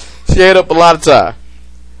smoked. She ate up a lot of time.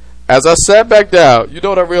 As I sat back down, you know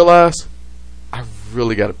what I realized? I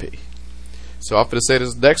really got to pee. So I'm going to say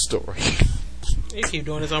this next story. You keep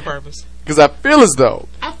doing this on purpose. Because I feel as though.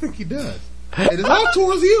 I think he does. It is all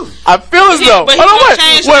towards you. I feel as though. But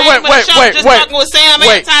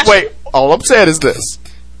Wait. All I'm saying is this.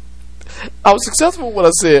 I was successful in what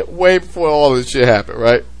I said way before all this shit happened,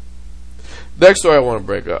 right? Next story I want to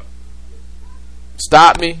break up.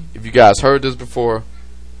 Stop me if you guys heard this before.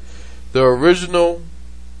 The original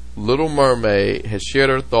Little Mermaid has shared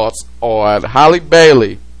her thoughts on Halle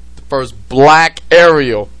Bailey, the first black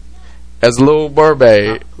Ariel as Little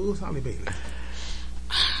Mermaid. Who's Halle Bailey?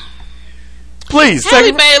 Please,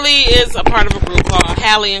 Halle Bailey is a part of a group called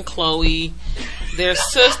Halle and Chloe. They're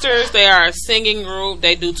sisters. They are a singing group.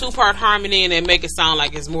 They do 2-part harmony, and they make it sound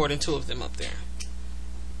like it's more than two of them up there.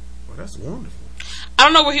 Well, that's wonderful. I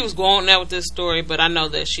don't know where he was going now with this story, but I know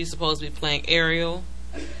that she's supposed to be playing Ariel,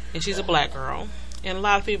 and she's a black girl. And a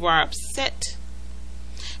lot of people are upset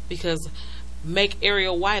because Make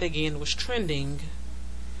Ariel White Again was trending.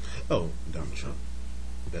 Oh, Donald Trump.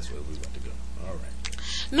 That's where we about to go. All right.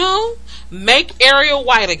 No, Make Ariel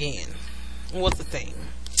White Again was the thing.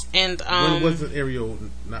 And when was it Ariel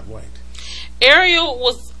not white? Ariel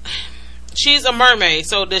was. She's a mermaid,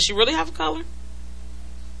 so does she really have a color?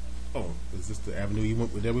 Oh, is this the avenue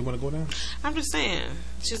that we want to go down? I'm just saying,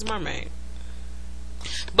 she's a mermaid.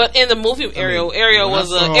 But in the movie Ariel,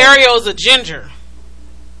 Ariel's a ginger.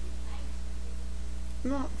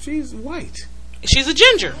 No, she's white. She's a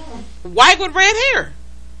ginger, white with red hair.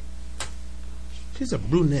 She's a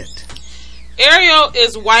brunette. Ariel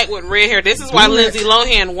is white with red hair. This is why Lindsay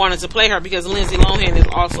Lohan wanted to play her, because Lindsay Lohan is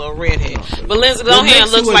also a redhead. But Lindsay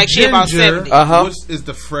Lohan looks like she's about 70. Which is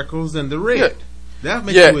the freckles and the red. Yeah. That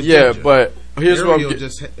makes you a ginger. But here's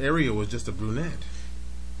Ariel was just a brunette.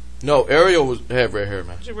 No, Ariel had red hair,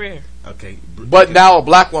 man. She's red hair. Okay. But now a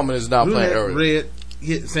black woman is now brunette, playing Ariel. Red,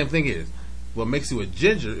 yeah, same thing is. What makes you a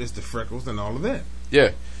ginger is the freckles and all of that.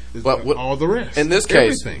 Yeah. It's but like all the rest. In this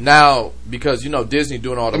case, now, because, Disney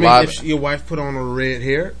doing all the live... if your wife put on her red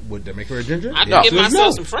hair, would that make her a ginger? I'd give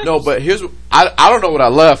myself some freckles. No, but here's... I don't know what I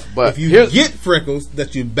left, but... If you get freckles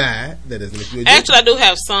that you buy, that doesn't make you a ginger. Actually, I do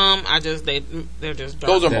have some. They're just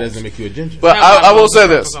dark. Those are that doesn't make you a ginger. But I will say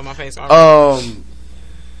this. On my face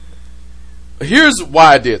here's why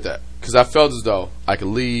I did that. Because I felt as though I could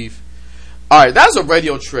leave... Alright, that's a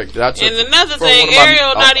radio trick that I took. And another thing,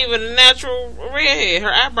 Ariel not even a natural redhead.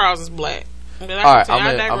 Her eyebrows is black. Alright,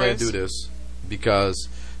 I'm going to do this because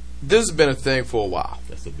this has been a thing for a while.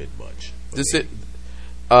 That's a bit much.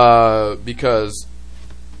 Because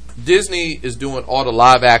Disney is doing all the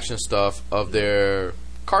live action stuff of their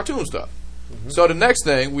cartoon stuff. Mm-hmm. So the next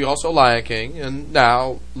thing, we also Lion King, and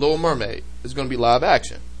now Little Mermaid is going to be live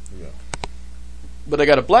action. Yeah. But they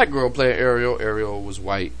got a black girl playing Ariel. Ariel was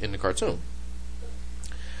white in the cartoon.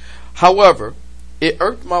 However, it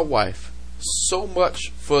irked my wife so much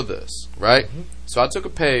for this, right? Mm-hmm. So I took a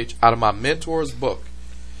page out of my mentor's book,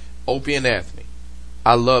 Opie and Anthony.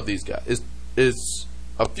 I love these guys. It's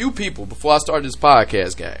a few people before I started this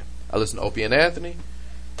podcast game. I listened to Opie and Anthony,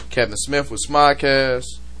 Kevin Smith with Smodcast,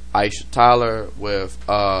 Aisha Tyler with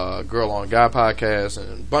Girl on Guy podcast,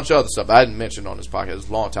 and a bunch of other stuff I didn't mention on this podcast. It was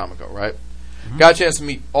a long time ago, right? Mm-hmm. Got a chance to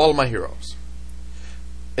meet all of my heroes.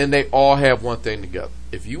 and they all have one thing together.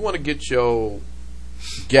 If you want to get your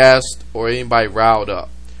guest or anybody riled up,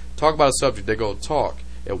 talk about a subject, they're going to talk.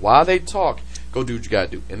 And while they talk, go do what you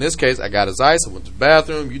got to do. In this case, I got his ice, I went to the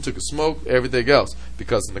bathroom, you took a smoke, everything else.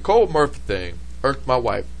 Because the Nicole Murphy thing irked my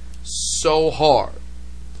wife so hard.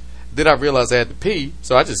 Then I realized I had to pee,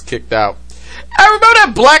 so I just kicked out. I remember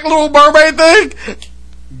that Black Little Mermaid thing?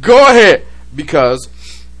 Go ahead. Because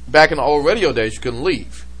back in the old radio days, you couldn't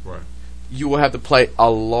leave. Right. You will have to play a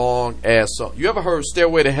long ass song. You ever heard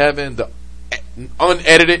Stairway to Heaven, the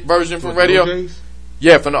unedited version from radio? OJs?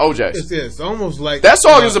 Yeah, from the OJs. It's almost like That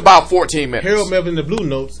song is about 14 minutes. Harold Melvin and the Blue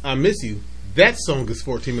Notes, I Miss You. That song is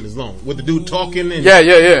 14 minutes long with the dude talking and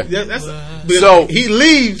Yeah. that's So- he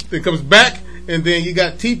leaves, then comes back, and then you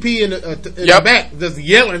got TP in the Yep. back just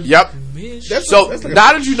yelling. Yep. That's So like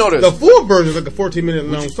now that you know this, the full version is like a 14-minute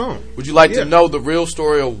long song. would you like Yeah. to know the real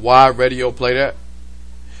story of why radio play that?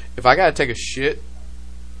 If I gotta take a shit,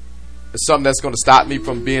 it's something that's going to stop me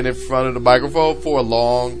from being in front of the microphone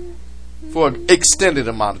for an extended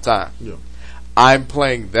amount of time. Yeah. I'm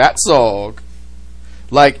playing that song.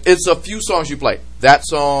 Like, it's a few songs you play. That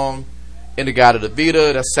song, Indigada de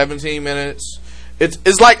Vida, that's 17 minutes.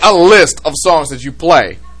 It's like a list of songs that you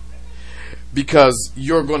play because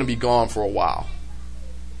you're going to be gone for a while.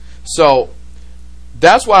 So,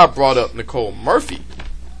 that's why I brought up Nicole Murphy,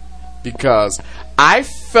 because I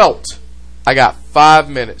felt I got 5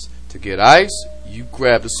 minutes to get ice. You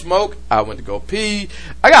grabbed the smoke. I went to go pee.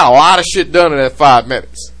 I got a lot of shit done in that 5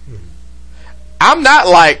 minutes. I'm not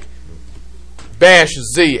like Bash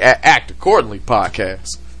Z at Act Accordingly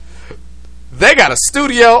podcast. They got a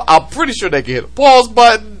studio. I'm pretty sure they can hit a pause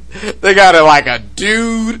button. They got like a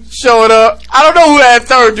dude showing up. I don't know who that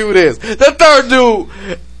third dude is. That third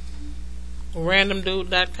dude,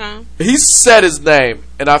 randomdude.com. he said his name,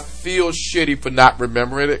 and I feel shitty for not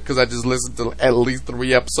remembering it because I just listened to at least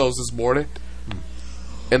 3 episodes this morning,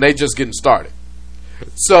 and they just getting started.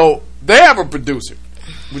 So they have a producer.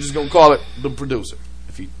 We're just gonna call it the producer.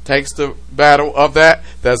 If he takes the battle of that,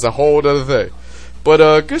 that's a whole other thing.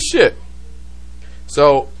 But good shit.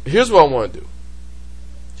 So here's what I want to do.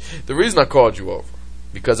 The reason I called you over,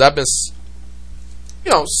 because I've been,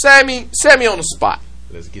 Sammy on the spot.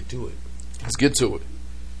 Let's get to it. Let's get to it.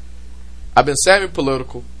 I've been Sammy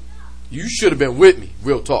political. You should have been with me,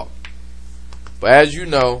 real talk. But as you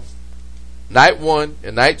know, night 1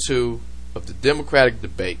 and night 2 of the Democratic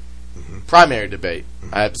debate, primary debate,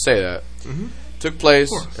 I have to say that, took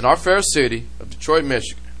place in our fair city of Detroit,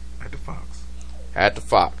 Michigan. At the Fox. At the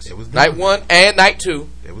Fox. It was night 1 and night 2.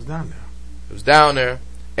 It was down there. It was down there.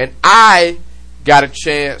 And I got a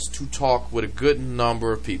chance to talk with a good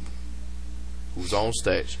number of people who was on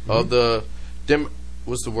stage. Of the,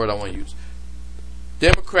 what's the word I want to use?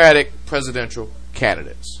 Democratic presidential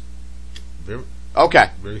candidates. Okay.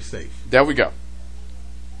 Very safe. There we go.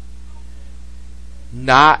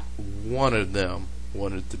 Not one of them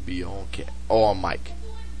wanted to be on mic.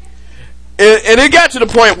 And it got to the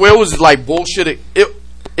point where it was like bullshit.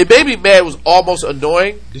 It made me mad. It was almost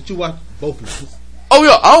annoying. Did you watch both of them? Oh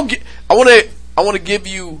yeah, I want to give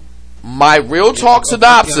you my real talk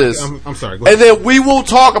synopsis. I'm sorry. Go ahead. And then we will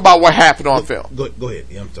talk about what happened on film. Go ahead.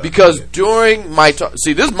 Yeah, I'm sorry. Because during my talk,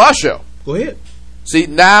 see, this is my show. Go ahead. See,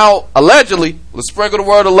 now allegedly, let's sprinkle the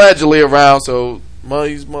word allegedly around so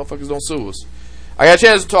these motherfuckers don't sue us. I got a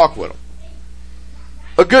chance to talk with them.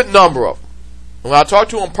 A good number of them. When I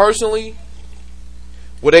talked to them personally,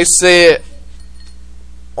 what they said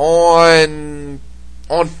on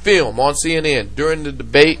film, on CNN, during the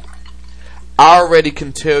debate, I already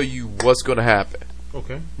can tell you what's going to happen.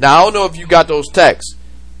 Okay. Now, I don't know if you got those texts.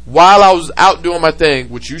 While I was out doing my thing,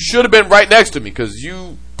 which you should have been right next to me, because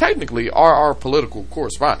you technically are our political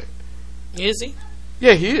correspondent. Is he?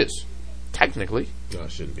 Yeah, he is. Technically. No,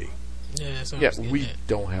 it shouldn't be. Yeah, we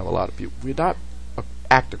don't have a lot of people. We're not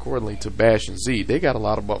act accordingly to Bash and Z. They got a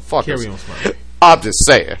lot of motherfuckers. Carry on smartly. I'm just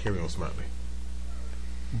saying. Carry on smartly.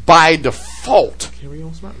 By default, Carry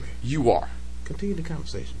on smartly. you are. Continue the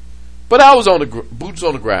conversation. But I was on the boots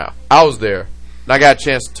on the ground. I was there, and I got a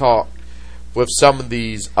chance to talk with some of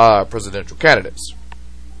these presidential candidates.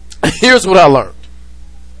 Here's what I learned.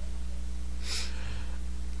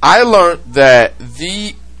 I learned that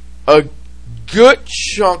a good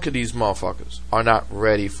chunk of these motherfuckers are not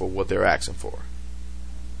ready for what they're asking for.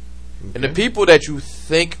 Okay. And the people that you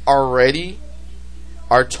think are ready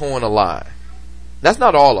are towing a line. That's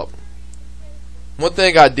not all of them. One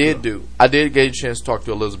thing I did do, I did get a chance to talk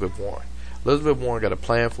to Elizabeth Warren. Elizabeth Warren got a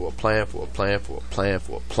plan for a plan for a plan for a plan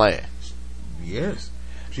for a plan. Yes.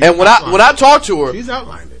 And when I talked to her, she's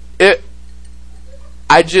outlined it.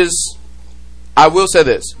 I will say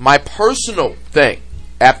this. My personal thing,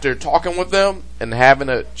 after talking with them and having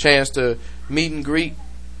a chance to meet and greet,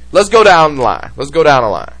 let's go down the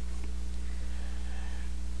line.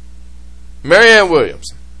 Marianne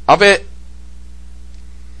Williams. I bet,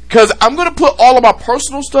 because I'm going to put all of my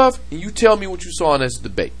personal stuff, and you tell me what you saw in this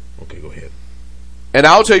debate. Okay, go ahead. And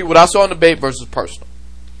I'll tell you what I saw in the debate versus personal.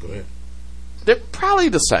 Go ahead. They're probably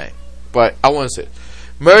the same, but I want to say it.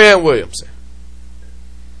 Marianne Williamson.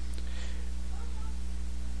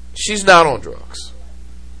 She's not on drugs.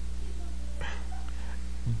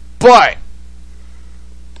 But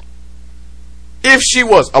if she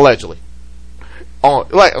was, allegedly, on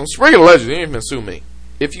regular allegedly, you didn't even sue me.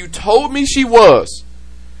 If you told me she was,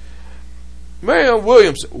 Marianne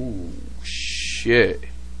Williamson, ooh, shit.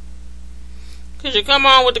 Could you come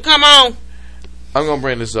on with the come on? I'm going to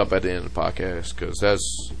bring this up at the end of the podcast because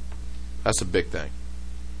that's a big thing.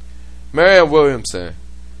 Marianne Williamson,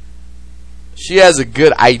 she has a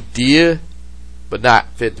good idea, but not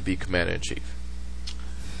fit to be commander-in-chief.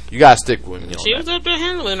 You got to stick with me on She that. was up there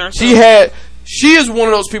handling herself. She is one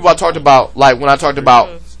of those people I talked about, like when I talked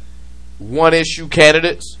about one-issue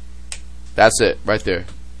candidates. That's it, right there.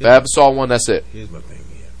 If I ever saw one, that's it. Here's my thing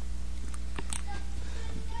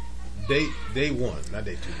here. Day one, not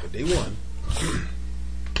day two, but day one.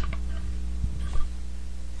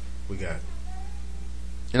 We got.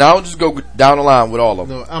 And I'll just go down the line with all of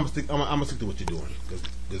them. No, I'm gonna stick to what you're doing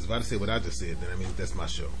because if I say what I just said, then I mean that's my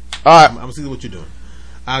show. All right, I'm gonna stick to what you're doing.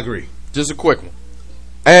 I agree. just a quick one.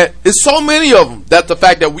 And it's so many of them that the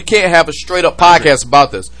fact that we can't have a straight up podcast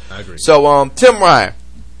about this. I agree. So, Tim Ryan,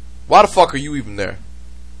 why the fuck are you even there?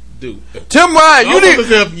 Dude, Tim Ryan,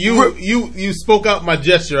 you need you spoke out my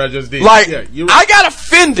gesture I just did. Like, yeah, you're right. I got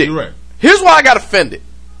offended. You're right. Here's why I got offended.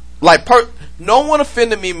 Like, no one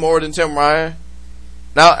offended me more than Tim Ryan.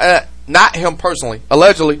 Now, not him personally.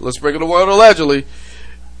 Allegedly, let's bring it the word allegedly,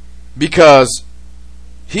 because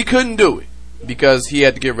he couldn't do it because he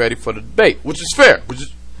had to get ready for the debate, which is fair.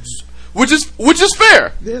 Which is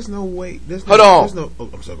fair. There's no way. Hold on. There's no. Oh,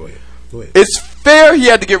 I'm sorry. Go ahead. It's fair he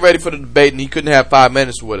had to get ready for the debate and he couldn't have 5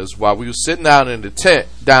 minutes with us while we were sitting down in the tent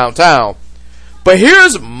downtown. But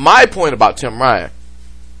here's my point about Tim Ryan.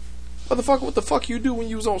 What the fuck you do when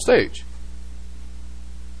you was on stage?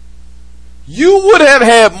 You would have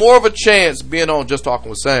had more of a chance being on Just Talking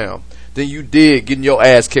with Sam than you did getting your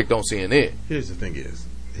ass kicked on CNN. Here's the thing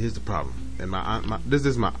here's the problem. And this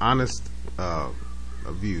is my honest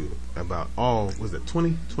view about all, was it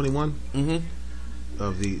 2021? Mm-hmm.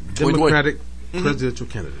 Of the Democratic presidential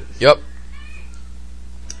candidates. Yep.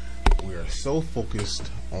 We are so focused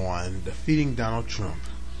on defeating Donald Trump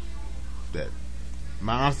that,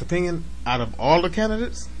 my honest opinion, out of all the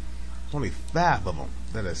candidates, only 5 of them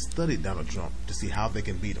that have studied Donald Trump to see how they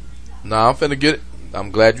can beat him. Nah, I'm finna get it. I'm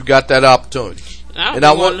glad you got that opportunity. I don't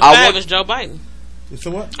think one of the 5 is Joe Biden. So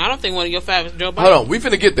what? I don't think one of your 5 is Joe Biden. Hold on, we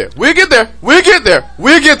finna get there. We'll get there.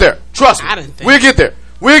 Trust me. I didn't think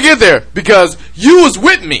We'll get there because you was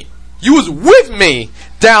with me. You was with me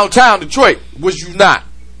downtown Detroit. Was you not?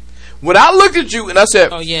 When I looked at you and I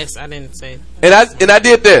said, "Oh yes, I didn't say." And I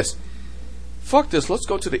did this. Fuck this. Let's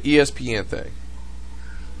go to the ESPN thing.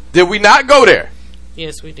 Did we not go there?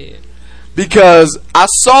 Yes, we did. Because I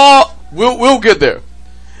saw. We'll get there.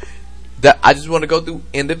 That I just want to go through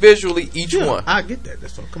individually each one. I get that.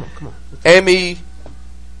 That's all. Come on. Amy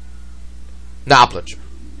Knopfler.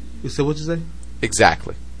 You said what you say?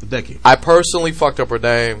 Exactly. Thank you. I personally fucked up her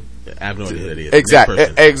name. I have no idea who that is.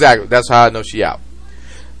 Exactly. That's how I know she out.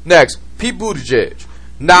 Next, Pete Buttigieg.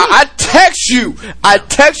 Now I text you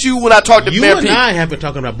when I talked to Mayor Pete. You and I have been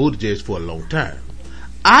talking about Buttigieg for a long time.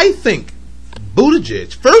 I think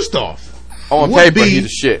Buttigieg, first off, on would paper, be he the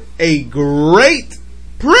shit. A great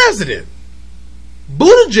president.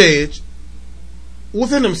 Buttigieg,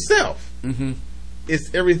 within himself, is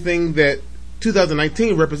everything that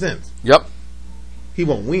 2019 represents. Yep. He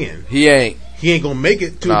won't win. He ain't gonna make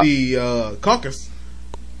it to the caucus.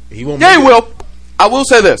 He won't. Yeah, he will. I will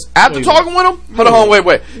say this. After talking with him, hold on,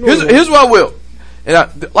 wait. Here's what I will.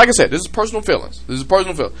 And like I said, this is personal feelings.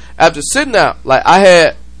 After sitting down, like I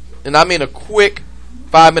had, and I mean a quick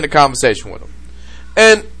 5-minute conversation with him,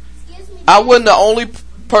 and I wasn't the only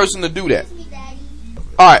person to do that.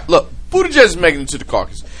 All right, look, Buttigieg is making it to the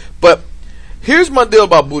caucus, but here's my deal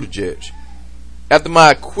about Buttigieg. After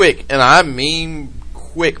my quick, and I mean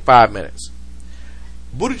quick 5 minutes,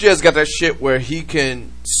 Buttigieg got that shit where he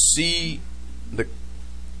can see the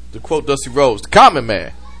quote Dusty Rhodes, the common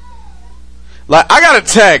man. Like, I got a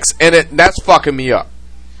text, and that's fucking me up.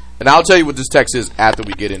 And I'll tell you what this text is after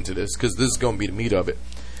we get into this, because this is going to be the meat of it.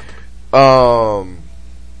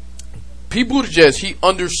 Pete Buttigieg, he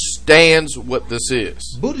understands what this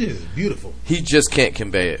is. Buttigieg is beautiful. He just can't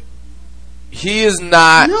convey it. He is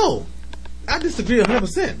not. No, I disagree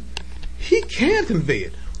 100%. He can convey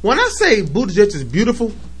it. When I say Buttigieg is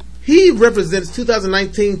beautiful, he represents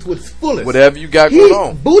 2019 to its fullest. Whatever you got going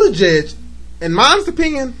on. Buttigieg, in my honest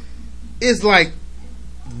opinion, is like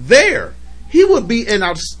there. He would be an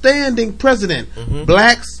outstanding president.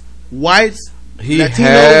 Blacks, whites,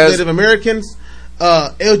 Latinos, Native Americans,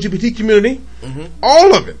 LGBT community,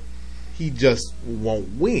 all of it. He just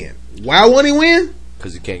won't win. Why won't he win?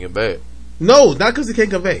 Because he can't convey it. No, not because he can't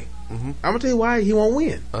convey. I'm gonna tell you why he won't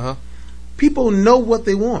win. People know what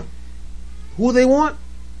they want. Who they want?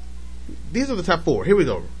 These are the top 4. Here we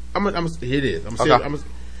go. Here it is. I'm gonna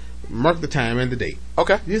mark the time and the date.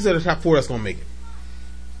 Okay. These are the top 4 that's gonna make it.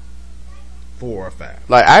 4 or 5.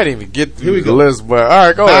 Like, I didn't even get through Here we the go. list, but all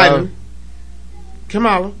right, go Biden, ahead.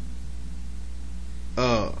 Kamala,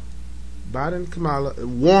 Biden, Kamala,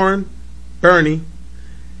 Warren, Bernie,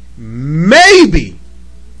 maybe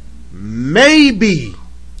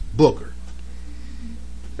Booker.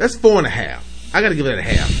 That's 4.5. I got to give it a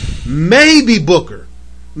half. Maybe Booker.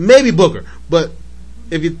 But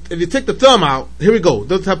if you take the thumb out, here we go.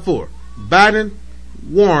 Those top 4: Biden,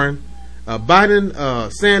 Warren,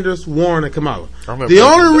 Sanders, Warren, and Kamala. The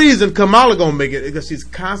only reason Kamala gonna make it is because she's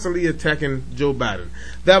constantly attacking Joe Biden.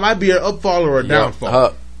 That might be her upfall or a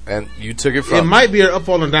downfall. And you took it from. It might be her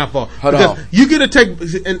upfall and downfall. Hold because on. you get to take.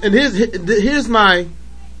 And here's my.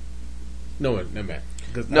 No, man.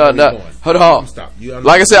 No. Hold on. Stop.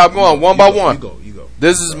 Like I said, I'm going one by one. You go.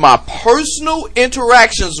 This is my personal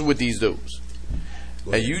interactions with these dudes.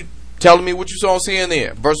 And you telling me what you saw on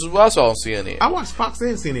CNN versus what I saw on CNN. I watched Fox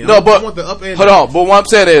and CNN. No, but I want the up and hold on. But what I'm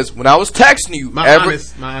saying is, when I was texting you, my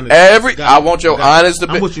honest. I want your honest.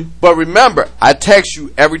 I'm with you. But remember, I text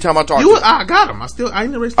you every time I talk to you. I got them. I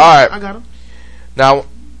ain't erased them. All right. I got them. Now,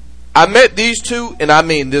 I met these two, and I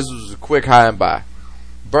mean, this was a quick high and by.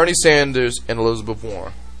 Bernie Sanders and Elizabeth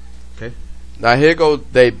Warren. Okay. Now here go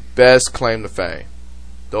they best claim to fame.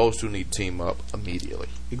 Those two need to team up immediately.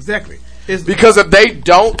 Exactly. Because if they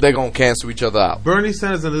don't, they're gonna cancel each other out. Bernie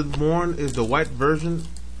Sanders and Elizabeth Warren is the white version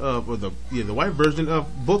of the white version of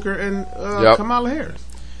Booker and Kamala Harris.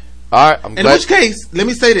 All right. In which case, let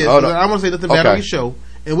me say this. Hold on. I want to say nothing bad on your show.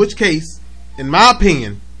 In which case, in my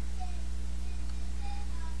opinion,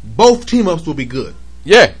 both team ups will be good.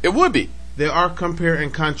 Yeah, it would be. There are compare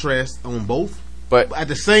and contrast on both, but at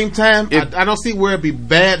the same time, I don't see where it'd be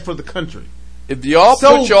bad for the country. If y'all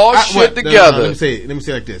put y'all shit together, let me say it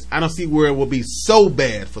like this: I don't see where it will be so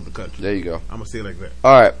bad for the country. There you go. I'm gonna say it like that.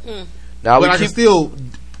 All right. Now but I can still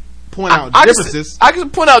point out differences. I can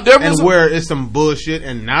point out differences and where it's some bullshit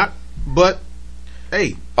and not. But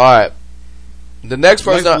hey, all right. The next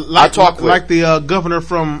person I talk with, like the governor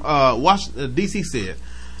from Washington, D.C. said,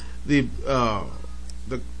 the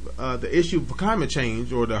issue for climate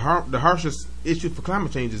change, or the harshest issue for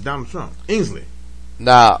climate change, is Donald Trump. Inslee.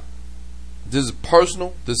 Now, this is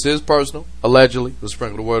personal. This is personal. Allegedly, let's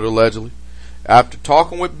sprinkle the word allegedly. After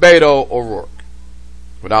talking with Beto O'Rourke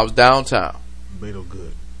when I was downtown, Beto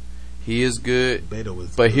good. He is good. Beto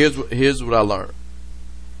is. But good. here's what I learned.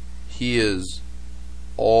 He is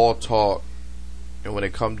all talk, and when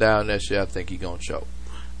it come down to that shit, I think he gonna choke.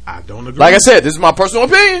 I don't agree. Like I said, this is my personal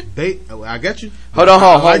opinion. I got you. Hold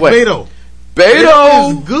on, wait. Beto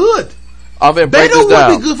is good. I'm gonna break this down. Beto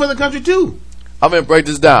would be good for the country too. I'm gonna break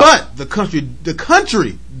this down. But the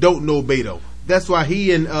country don't know Beto. That's why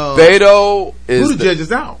he and Beto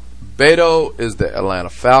is out. Beto is the Atlanta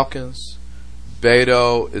Falcons.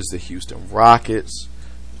 Beto is the Houston Rockets.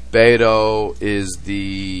 Beto is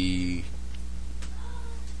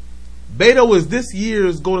this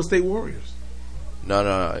year's Golden State Warriors.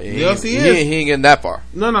 No. He yes, he is. He ain't getting that far.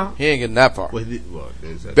 No. He ain't getting that far. Well,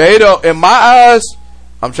 Beto, in my eyes,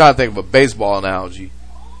 I'm trying to think of a baseball analogy.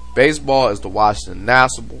 Baseball is the Washington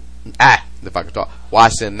Nationals. If I could talk.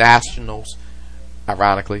 Washington Nationals.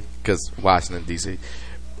 Ironically, because Washington, D.C.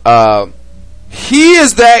 He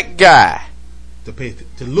is that guy. To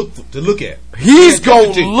look at. He's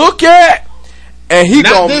going to look at, and he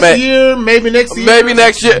going to make. This year, maybe next year. Maybe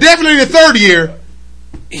next year. Definitely the third year.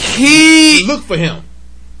 Look for him.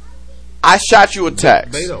 I shot you a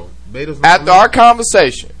text. Beto's after our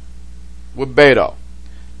conversation with Beto.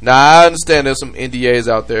 Now, I understand there's some NDAs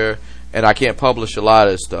out there, and I can't publish a lot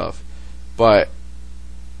of this stuff, but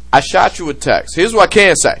I shot you a text. Here's what I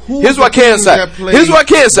can say. Here's what I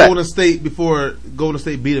can say. Golden State before Golden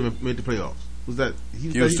State beat him and made the playoffs. Was that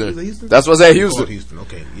Houston? Houston? That's what I said. Houston. Houston.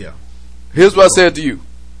 Okay, yeah. Here's what I said to you.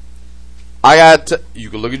 You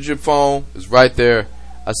can look at your phone. It's right there.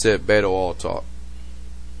 I said Beto all talk.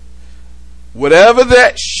 whatever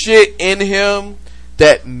that shit in him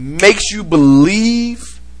that makes you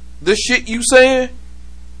believe the shit you saying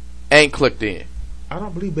ain't clicked in. I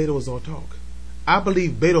don't believe Beto is all talk. I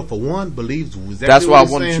believe Beto, for one, believes exactly That's why I what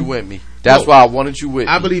he's wanted saying. you with me. That's why I wanted you with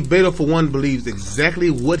me. I believe Beto, for one, believes exactly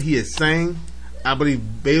what he is saying. I believe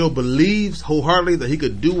Beto believes wholeheartedly that he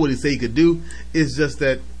could do what he said he could do. It's just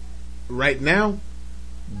that right now,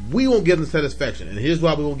 we won't give him satisfaction. And here's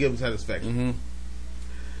why we won't give him satisfaction. Mm-hmm.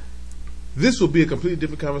 This would be a completely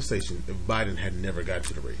different conversation if Biden had never got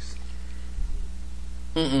to the race.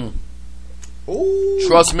 Ooh.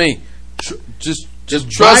 Trust me. Just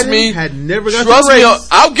trust Biden me. had never got Trust to the me. race.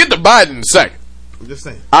 I'll get to Biden in a second. I'm just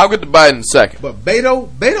saying. I'll get to Biden in a second. But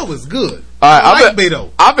Beto is good. All right, I like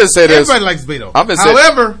Beto. I've been saying this. Everybody likes Beto. I've been saying-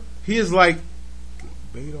 However, he is like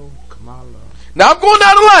Beto, Kamala. Now I'm going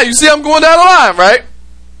down the line. You see, I'm going down the line, right?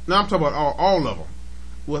 No, I'm talking about all of them.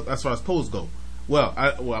 Well, as far as polls go. Well,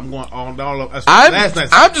 I'm going all of them. As far as last night.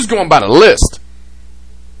 I'm just going by the list.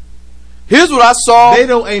 Here's what I saw.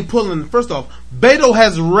 Beto ain't pulling. First off, Beto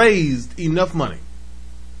has raised enough money.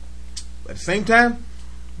 At the same time,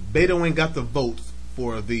 Beto ain't got the votes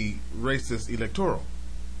for the racist electoral.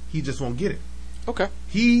 He just won't get it. Okay.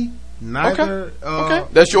 He neither. Okay.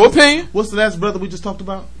 That's your opinion. What's the last brother we just talked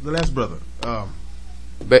about? The last brother. Beto.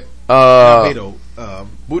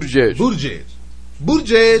 Buttigieg.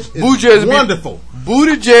 Buttigieg is wonderful.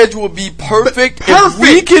 Buttigieg will be perfect, Perfect. if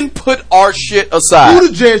we can put our shit aside.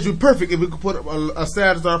 Buttigieg would be perfect if we could put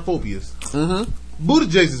aside as our phobias. Mm-hmm.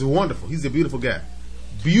 Buttigieg is wonderful. He's a beautiful guy.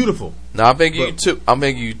 Beautiful. Now I'm making you two. I'm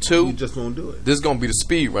making you two. You just won't do it. This is gonna be the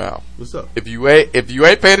speed round. What's up? If you ain't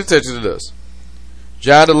paying attention to this,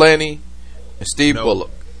 John Delaney and Steve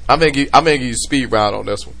Bullock. I'm making you speed round on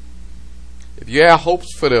this one. If you had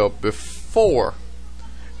hopes for them before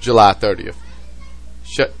July 30th,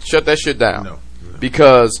 shut that shit down. No.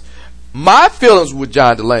 Because my feelings with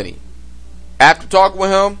John Delaney, after talking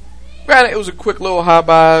with him, granted it was a quick little high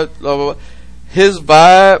by, blah, blah, blah. His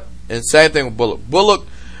vibe, and same thing with Bullock. Bullock,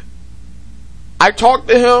 I talked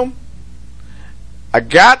to him. I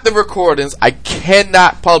got the recordings. I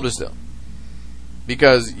cannot publish them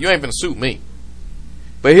because you ain't gonna sue me.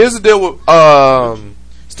 But here's the deal with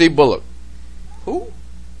Steve Bullock. Who?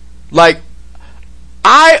 Like,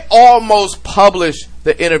 I almost published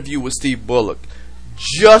the interview with Steve Bullock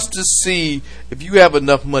just to see if you have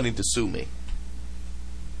enough money to sue me.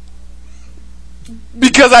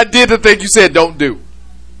 Because I did the thing you said don't do.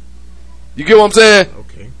 You get what I'm saying?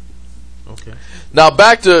 Okay. Now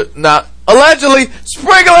allegedly,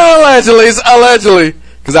 sprinkling allegedly,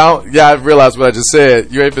 because I realized what I just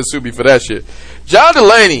said. You ain't finna sue me for that shit. John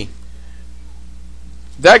Delaney,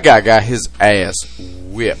 that guy got his ass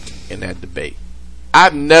whipped in that debate.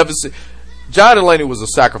 I've never seen. John Delaney was a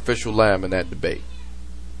sacrificial lamb in that debate,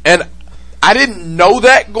 and I didn't know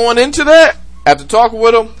that going into that. After talking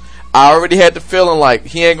with him, I already had the feeling like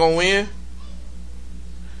he ain't gonna win.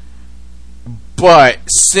 But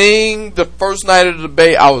seeing the first night of the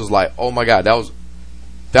debate, I was like, "Oh my god, that was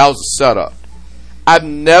a setup." I've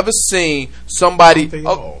never seen somebody.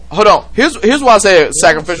 Hold on. Here's why I say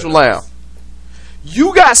sacrificial lamb.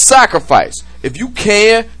 You got sacrificed. If you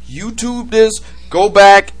can, YouTube this. Go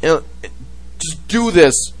back and just do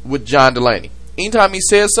this with John Delaney. Anytime he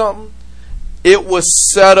says something, it was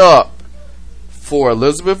set up for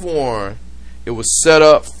Elizabeth Warren. It was set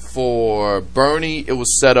up for Bernie. It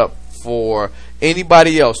was set up for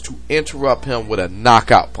anybody else to interrupt him with a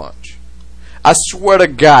knockout punch. I swear to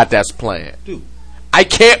God, that's planned. Dude. I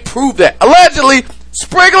can't prove that. Allegedly,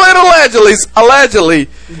 sprinkling allegedly.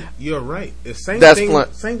 You're right. The same That's thing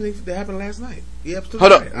that happened last night. You're absolutely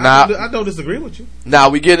Hold right. up. I don't disagree with you. Now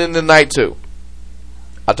we get into night 2.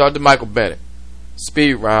 I talked to Michael Bennett.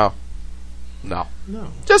 Speed round. No.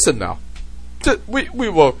 Just a no. We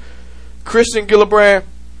will. Christian Gillibrand.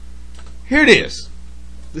 Here it is.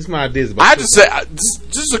 This is my ideas about. I just said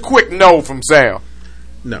just a quick no from Sam.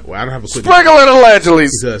 No, well, I don't have a quick. Sprinkle it allegedly.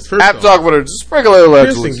 Because first after off, talking with her, just sprinkle it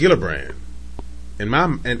allegedly. Kirsten Gillibrand,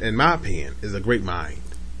 in my opinion, is a great mind.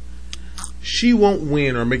 She won't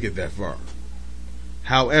win or make it that far.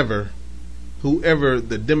 However, whoever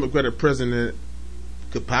the Democratic president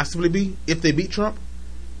could possibly be, if they beat Trump,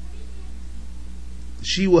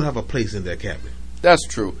 she will have a place in that cabinet. That's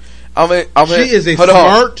true. I mean, she is a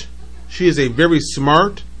smart. She is a very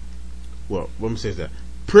smart. Well, let me say that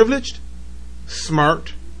privileged,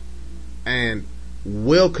 smart, and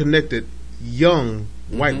well-connected young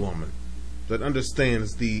white woman that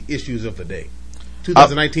understands the issues of the day.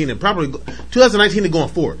 2019 and probably 2019 and going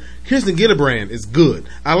forward. Kirsten Gillibrand is good.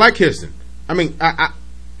 I like Kirsten. I mean,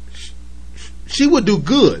 she would do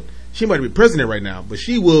good. she might be president right now, but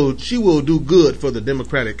she will do good for the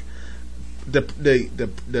Democratic, the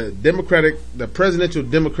presidential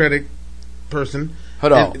Democratic person.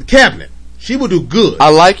 Hold on. and cabinet. She will do good. I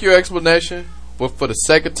like your explanation, but for the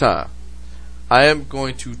sake of time, I am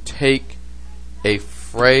going to take a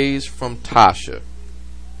phrase from Tasha.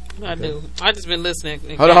 I do. I just been listening.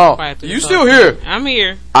 And Hold got on. quiet through You the still whole here? thing. I'm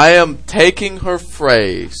here. I am taking her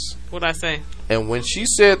phrase, What'd I say? and when she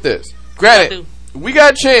said this, I granted, do. we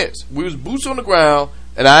got a chance. We was boots on the ground,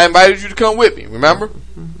 and I invited you to come with me. Remember?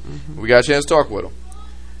 We got a chance to talk with him.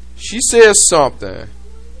 She says something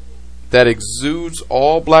that exudes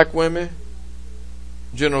all black women.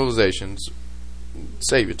 Generalizations,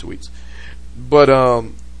 save your tweets. But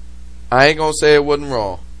I ain't gonna say it wasn't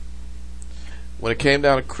wrong. When it came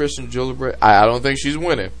down to Christian Gillibrand, I don't think she's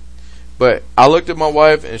winning. But I looked at my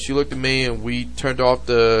wife and she looked at me, and we turned off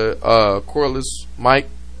the cordless mic.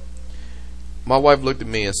 My wife looked at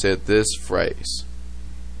me and said this phrase,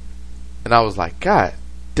 and I was like, God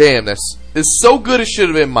damn, it's so good it should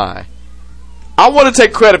have been mine. I want to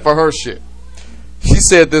take credit for her shit. She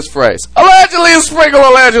said this phrase, allegedly, sprinkle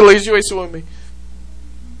allegedly. You ain't suing me.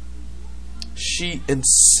 She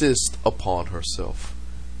insists upon herself.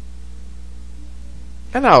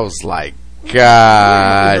 And I was like,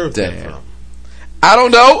 God damn. I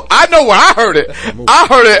don't know. I know where I heard it. I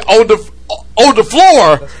heard it on the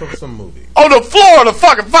floor. That's from some movie. On the floor of the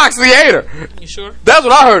fucking Fox Theater. You sure? That's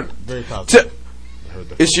what I heard. Very positive.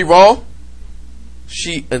 Is she wrong?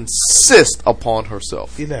 She insists upon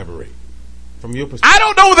herself. Elaborate. From your perspective. I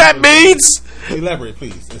don't know what that means. Elaborate,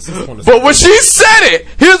 please. But when she said it,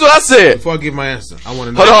 here's what I said. Before I give my answer, I want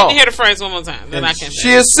to know. Hold Let on. me hear the phrase one more time. Then I can.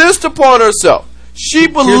 She insists upon herself. She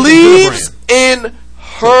believes in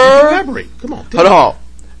her. Elaborate. Come on. Hold on.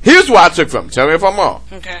 Here's what I took from it. Tell me if I'm wrong.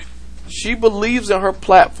 Okay. She believes in her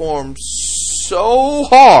platform so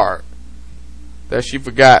hard that she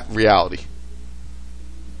forgot reality.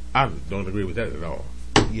 I don't agree with that at all.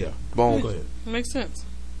 Yeah. Boom. Go ahead. Makes sense.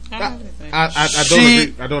 I don't have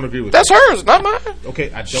anything. I don't agree with That's that. hers, not mine. Okay,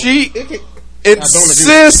 I don't. She okay.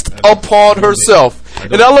 insists I don't upon agree. herself. I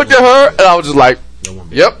don't And I looked at her and I was just like, No one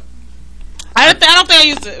bit. yep. I don't think I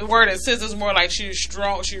used the word insist. It's more like she's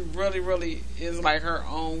strong. She really is like her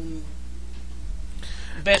own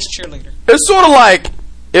best cheerleader. It's sort of like,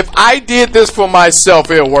 if I did this for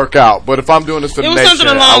myself, it'll work out. But if I'm doing this for It the was nation,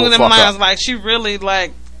 something I along will the fuck lines up. like she really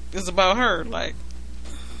like is about her like.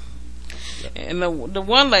 And the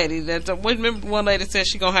one lady remember one lady said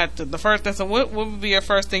she gonna have to the first. I said, what would be your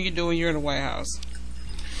first thing you do when you're in the White House?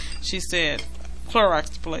 She said,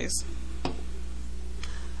 Clorox the place.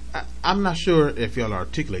 I'm not sure if y'all are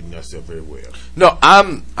articulating yourself very well. No,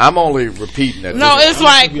 I'm only repeating that. No, it's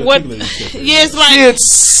like think we what? articulated yourself very Yeah, it's She like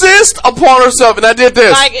insists upon herself, and I did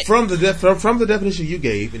this. like From the definition you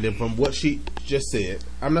gave, and then from what she just said,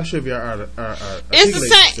 I'm not sure if y'all are It's the articulating same.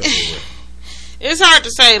 yourself very well. It's hard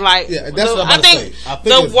to say. Like, Yeah, that's what I'm I about to think say. I think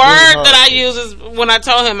the it's word very hard that I to- use is when I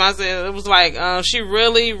told him. I said it was like she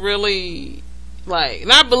really, like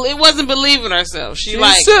it wasn't believing herself. She She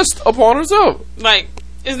like insists upon herself. like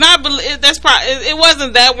it's not. That's probably it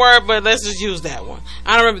wasn't that word, but let's just use that one.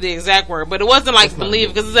 I don't remember the exact word, but it wasn't like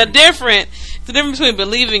believe because it's a difference between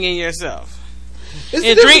believing in yourself It's and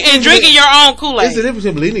the difference drinking your own Kool-Aid. It's the difference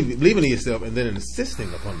between believing in yourself and then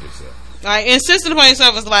insisting upon yourself. Like insisting upon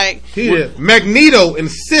yourself is like Magneto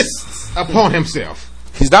insists upon himself.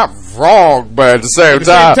 He's not wrong, but at the same, At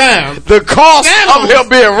the same time, the cost Thanos- of him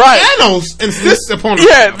being right. Thanos insists upon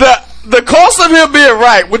himself. Yeah, the cost of him being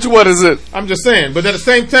right. Which one is it? I'm just saying, but at the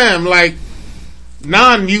same time, like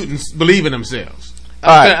non-mutants believe in themselves. All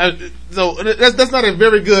right. So that's not a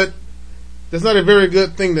very good. That's not a very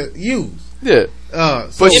good thing to use. Yeah, So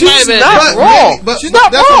but It she's might have been- not wrong. She's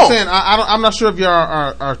not that's what I'm wrong. saying. I'm not sure if you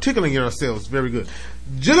are articulating yourselves very good.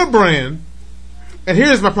 Gillibrand, and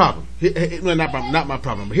here's my problem. Well, not my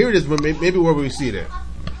problem, but here it is. Maybe where we see that.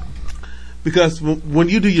 Because when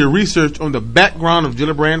you do your research on the background of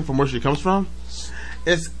Gillibrand from where she comes from,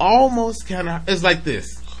 it's almost kind of it's like this.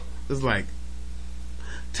 It's like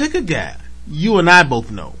take a guy you and I both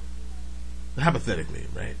know, hypothetically,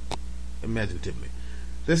 right? Imaginatively.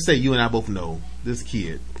 Let's say you and I both know this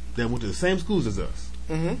kid that went to the same schools as us,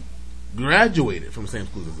 graduated from the same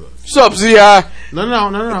schools as us. Sup, Z.I.? No.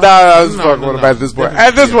 Nah, I was fucking with him at this point.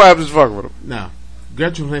 At this point, I'm just fucking with him. Now,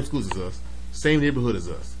 graduated from the same schools as us, same neighborhood as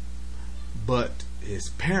us, but his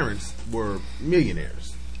parents were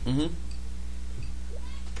millionaires.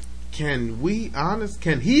 Can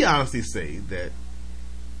he honestly say that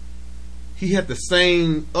he had the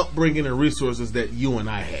same upbringing and resources that you and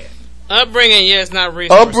I had? Upbringing, yes, not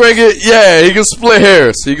resources. Upbringing, yeah, he can split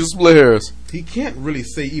hairs. He can't really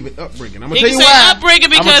say even upbringing. I'm gonna He tell can you say why. upbringing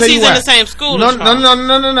I'ma because tell you he's in why. the same school No, as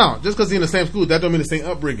Charles. no. Just because he's in the same school, that don't mean the same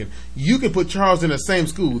upbringing. You can put Charles in the same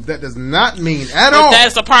school. That does not mean at all.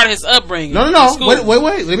 That's a part of his upbringing. No. the school.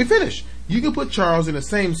 Wait. Let me finish. You can put Charles in the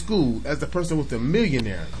same school as the person with the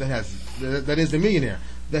millionaire that is the millionaire.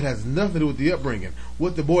 That has nothing to do with the upbringing.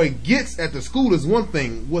 What the boy gets at the school is one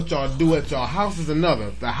thing. What y'all do at y'all house is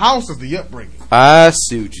another. The house is the upbringing. I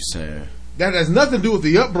see what you're saying. That has nothing to do with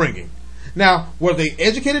the upbringing. Now, were they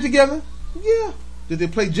educated together? Yeah. Did they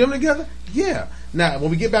play gym together? Yeah. Now, when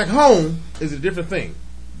we get back home, is it a different thing?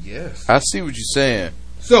 Yes. I see what you're saying.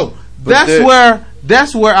 So But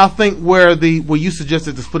that's where I think where you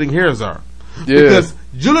suggested the splitting hairs are. Yeah. Because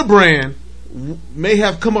Julia Brand may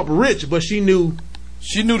have come up rich, but she knew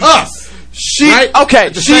us. Right? Okay.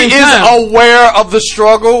 At the She same is time. aware of the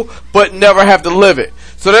struggle, but never have to live it.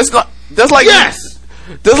 So that's like Yes.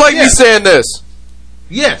 That's like me Yes. saying this.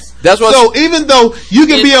 Yes. That's what. So even though you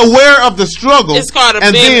can be aware of the struggle, It's called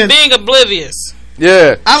and then being oblivious.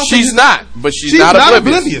 Yeah. I don't She's think- not, but she's she's not not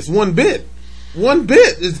oblivious. oblivious. One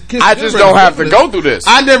bit. Is I just don't have to go through this.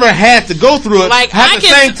 I never had to go through it. Like, at I the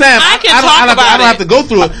can- same time, I can don't, talk I don't, about I don't it. have to go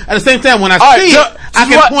through it. At the same time, when I All right, see ju- it, I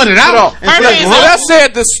can what- point it hold out. on. And Her be like, thing is What "Huh?" I said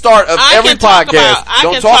at the start of I every can talk podcast, about- I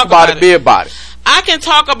don't can talk talk about about it, be about it. I can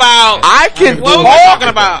talk about. I can What were we talk talking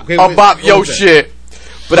about? Okay, wait, about what your was that? shit,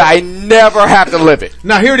 but I never have to live it.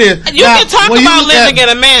 Now here it is. You Now, can talk when you about look living at-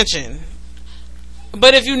 in a mansion,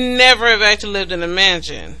 but if you never have actually lived in a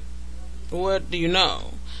mansion, what do you know?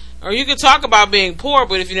 Or you can talk about being poor,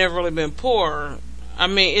 but if you've never really been poor, I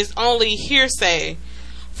mean, it's only hearsay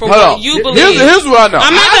from Hold what on. you believe. Here's what I know.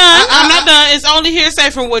 I'm not done. It's only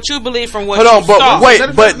hearsay from what you believe, from what Hold you on, but saw. wait, Let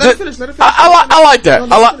it but finish, let it finish. I like that.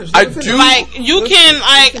 No, let it finish, I let it finish. do. Like you can,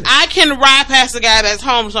 I can ride past a guy that's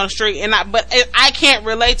homeless on the street, but I can't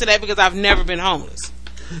relate to that because I've never been homeless.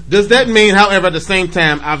 Does that mean, however, at the same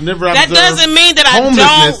time, I've never That observed doesn't mean that I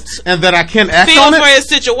homelessness and that I can act feel on for it? his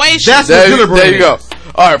situation. That's There, what Julia Brand there you go. is.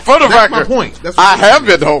 All right, for the That's my record, point. That's what I I'm have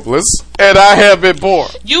saying. been homeless and I have been poor.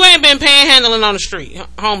 You ain't been panhandling on the street,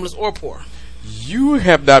 homeless or poor. You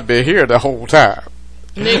have not been here the whole time.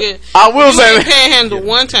 Nigga, I will you say ain't that. panhandled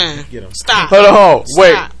one time. Get 'em. Stop. Hold on,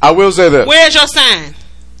 wait. Stop. I will say this. Where's your sign?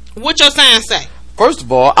 What your sign say? First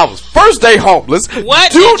of all, I was first day homeless.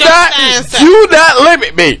 What do did your not, sign say? do not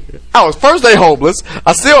limit me. I was first day homeless.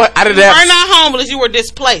 I didn't You have. were not homeless. You were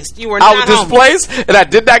displaced. You were I not was homeless. displaced, and I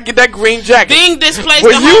did not get that green jacket. Being displaced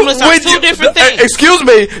When and you- homeless are when two you- different things. Excuse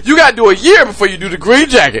me, you got to do a year before you do the green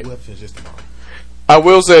jacket. We'll finish this tomorrow. I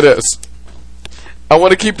will say this. I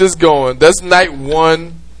want to keep this going. That's night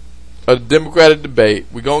one of the Democratic debate.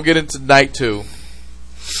 We're going to get into night two.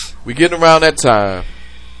 We're getting around that time.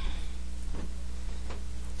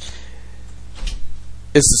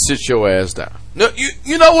 It's to sit your ass down. No,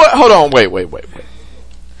 you know what? Hold on. Wait.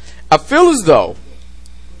 I feel as though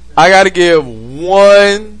I got to give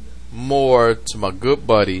one more to my good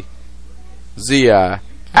buddy, Z.I.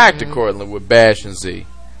 Act accordingly with Bash and Z.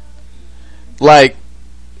 Like,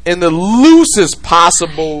 in the loosest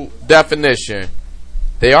possible definition,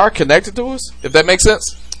 they are connected to us, if that makes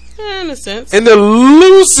sense. In a sense. In the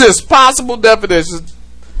loosest possible definition,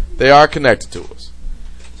 they are connected to us.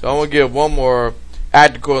 So I'm going to give one more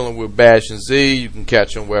Act accordingly with Bash and Z. You can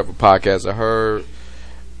catch them wherever podcasts are heard.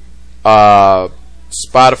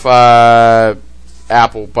 Spotify,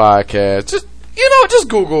 Apple Podcasts. Just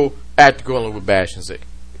Google Act accordingly with Bash and Z.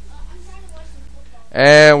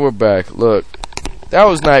 And we're back. Look, that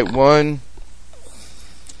was night one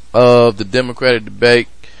of the Democratic debate.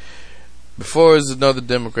 Before there's another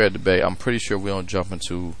Democratic debate, I'm pretty sure we don't jump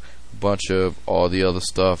into a bunch of all the other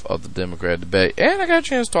stuff of the Democratic debate. And I got a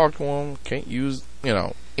chance to talk to him. Can't use,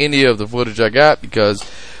 any of the footage I got because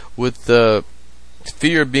with the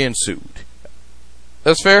fear of being sued.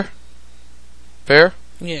 That's fair? Fair?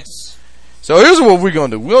 Yes. So here's what we're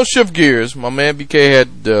going to do. We'll shift gears. My man BK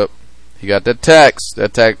had he got that tax.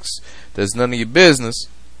 That tax that's none of your business.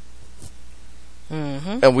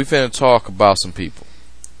 Mm-hmm. And we finna talk about some people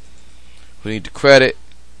who need the credit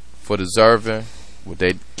for deserving what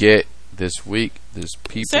they get this week. There's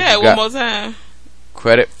people Say who it got one more time.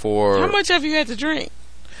 credit for... How much have you had to drink?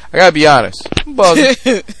 I gotta be honest. I'm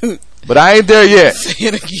buzzing. But I ain't there yet. Say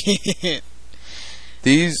it again.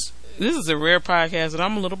 This is a rare podcast, and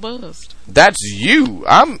I'm a little buzzed. That's you.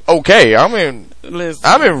 I'm okay. Listen.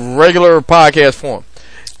 I'm in regular podcast form.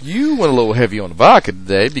 You went a little heavy on the vodka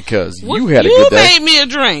today because you had a good day. You made me a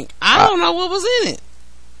drink. I don't know what was in it.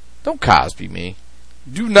 Don't Cosby me.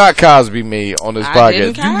 Do not Cosby me on this I podcast.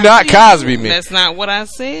 didn't Do not Cosby me. That's not what I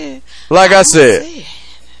said. Like I said,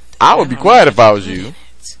 I would be quiet if I was you.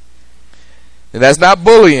 And that's not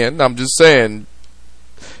bullying. I'm just saying,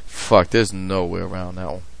 fuck, there's no way around that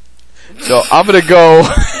one. So I'm gonna go.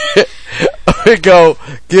 I'm gonna go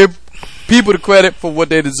give people the credit for what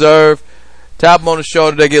they deserve. Tap them on the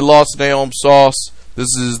shoulder. They get lost in their own sauce. This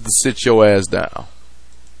is the Sit Your Ass Down.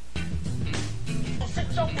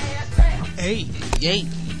 Hey, yay.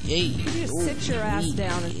 You sit your ass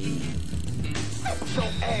down and Sit your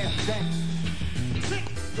ass down. Sit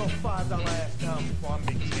your $5 ass down before I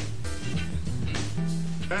make change.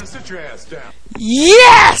 And sit your ass down.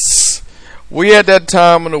 Yes! We at that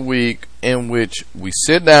time of the week in which we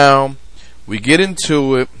sit down, we get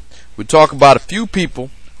into it, we talk about a few people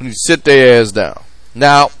who need to sit their ass down.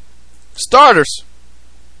 Now, starters.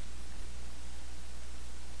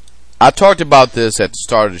 I talked about this at the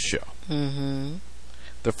start of the show. Mm-hmm.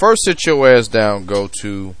 The first sit your ass down go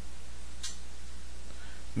to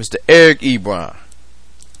Mr. Eric Ebron.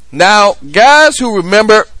 Now, guys who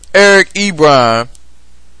remember Eric Ebron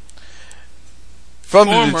from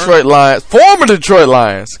the Detroit Lions, former Detroit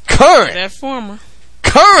Lions, current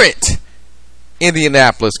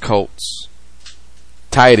Indianapolis Colts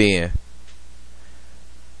tight end.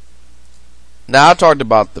 Now, I talked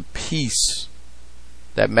about the peace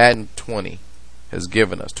that Madden 20 has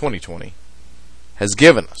given us, 2020 has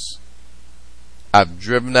given us. I've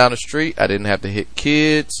driven down the street. I didn't have to hit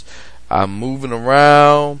kids. I'm moving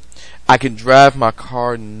around. I can drive my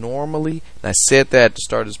car normally. And I said that at the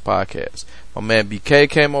start of this podcast. My man BK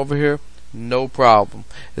came over here. No problem.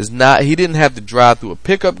 He didn't have to drive through a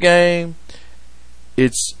pickup game.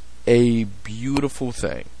 It's a beautiful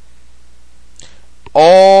thing.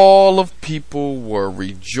 All of people were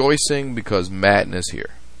rejoicing because Madden is here.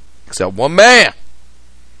 Except one man.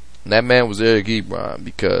 And that man was Eric Ebron,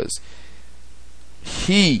 because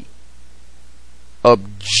he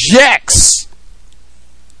objects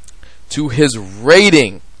to his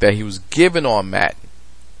rating that he was given on Madden.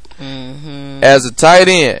 Mm-hmm. As a tight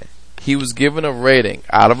end, he was given a rating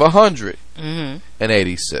out of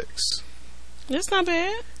 186. That's not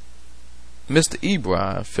bad. Mr.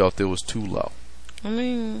 Ebron felt it was too low. I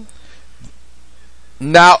mean,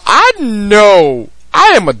 now I know I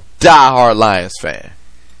am a diehard Lions fan.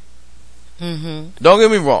 mm-hmm. Don't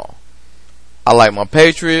get me wrong. I like my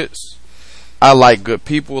Patriots. I like good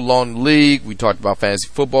people along the league. We talked about fantasy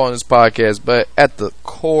football in this podcast, but at the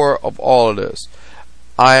core of all of this,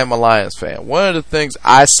 I am a Lions fan. One of the things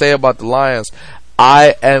I say about the Lions,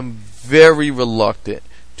 I am very reluctant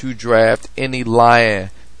to draft any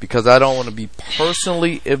Lion because I don't want to be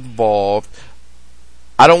personally involved.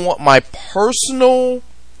 I don't want my personal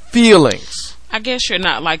feelings. I guess you're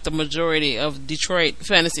not like the majority of Detroit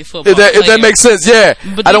fantasy football If that makes sense, yeah.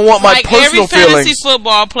 But I don't want my like personal every fantasy feelings.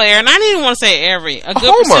 Football player, and I didn't even want to say every, a good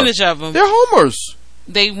Homer. percentage of them, They're homers.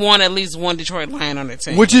 they want at least one Detroit Lion on their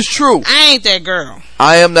team. Which is true. I ain't that girl.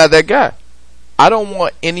 I am not that guy. I don't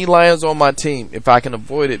want any Lions on my team if I can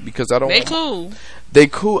avoid it, because I don't They want cool. They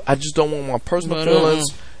cool. I just don't want my personal But, feelings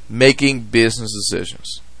making business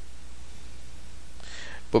decisions.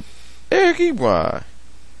 But Eric Ebron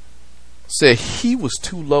said he was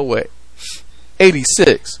too low at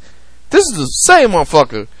 86. This is the same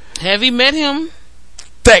motherfucker Have you met him?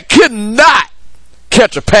 that could not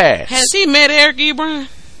catch a pass. Has he met Eric Ebron?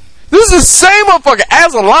 This is the same motherfucker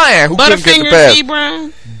as a Lion who couldn't catch a Butterfingers pass.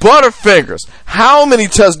 Ebron? Butterfingers. How many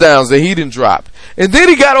touchdowns that he didn't drop? And then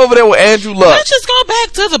he got over there with Andrew Luck. Let's just go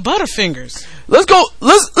back to the Butterfingers. Let's go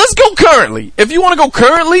currently. If you want to go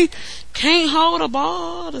currently, Can't hold a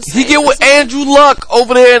ball. he get with Andrew Luck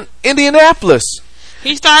over there in Indianapolis.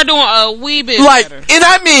 He started doing a wee bit Like, better. and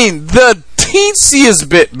I mean the teensiest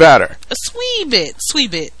bit better. A sweet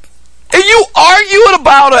bit. And you arguing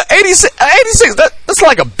about a 86? That's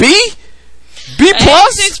like a B? B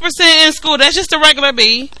plus? 86% in school. That's just a regular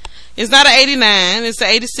B. It's not an 89. It's an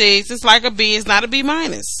 86. It's like a B. It's not a B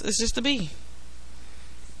minus. It's just a B.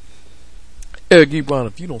 Eric Ebron,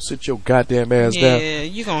 if you don't sit your goddamn ass down, Yeah,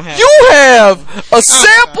 you gonna have. you have a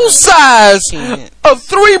sample size Can't. of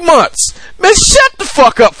 3 months. Man, shut the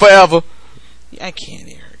fuck up forever. I can't,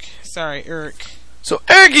 Eric. Sorry, Eric. So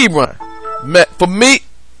Eric Ebron, for me,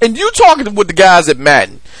 and you talking with the guys at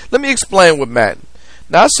Madden. Let me explain what Madden.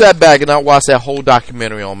 Now I sat back and I watched that whole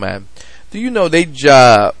documentary on Madden. Do you know their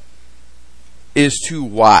job is to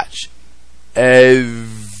watch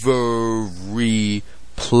every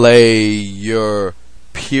player,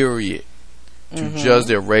 period, to judge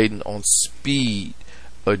their rating on speed,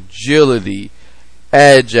 agility,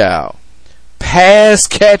 agile, pass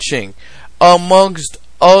catching, amongst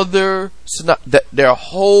other. Their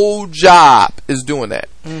whole job is doing that.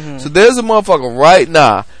 So there's a motherfucker right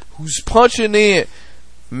now who's punching in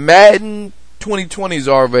Madden 2020 is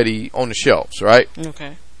already on the shelves, right?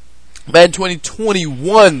 Okay. Madden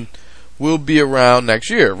 2021 will be around next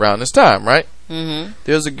year, around this time, right? Mm-hmm.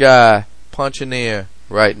 There's a guy punching in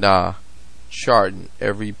right now, charting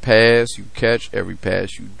every pass you catch, every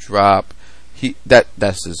pass you drop.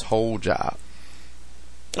 That's his whole job.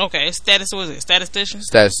 Okay. What is it? Statistician?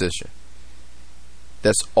 Statistician.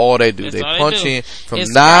 That's all they do. That's They all they punch do. in from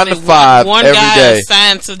It's 9 to probably 5 one every guy day.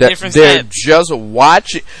 assigned to That different they're stats. just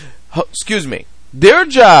watching. Excuse me. Their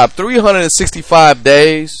job, 365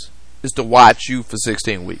 days, is to watch you for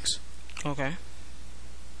 16 weeks. Okay.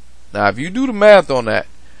 Now, if you do the math on that,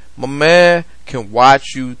 my man can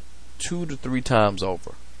watch you 2 to 3 times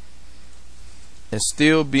over and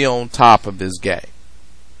still be on top of his game.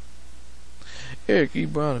 Eric E.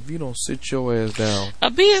 Brown, if you don't sit your ass down. A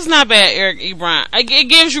B is not bad, Eric E. Brown. It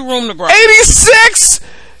gives you room to grow. 86!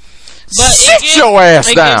 But Sit your ass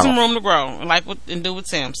it down. gives him room to grow. And do what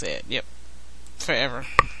Sam said. Yep. Forever.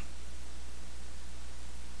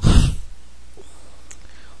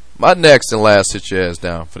 My next and last sit your ass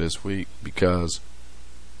down for this week, because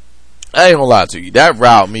I ain't gonna lie to you, that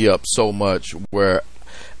riled me up so much where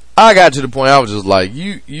I got to the point I was just like,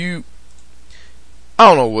 you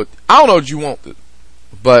I don't know what you want,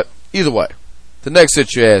 but either way, the next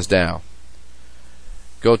sit your ass down.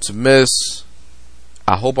 Go to Miss,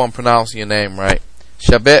 I hope I'm pronouncing your name right,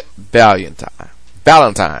 Chevette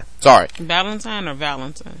Valentine. Sorry. Valentine or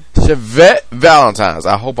Valentine? Chevette Valentines.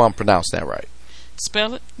 I hope I'm pronouncing that right.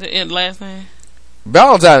 Spell it. The last name.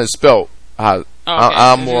 Valentine is spelled. Okay.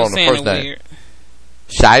 I'm more on the first name. Weird.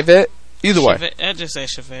 Chivette? Either way. Chevette. I just say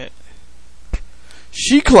Chevette.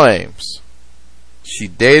 She claims she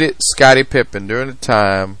dated Scottie Pippen during the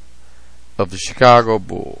time of the Chicago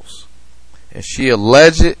Bulls. And she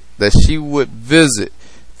alleged that she would visit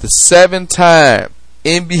the 7-time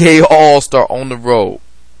NBA All-Star on the road,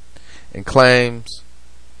 and claims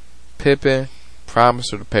Pippen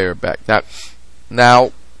promised her to pay her back.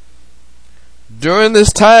 Now, during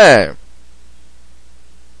this time,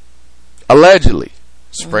 allegedly,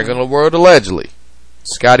 sprinkling the word allegedly,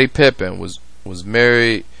 Scottie Pippen was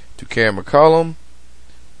married to Karen McCollum.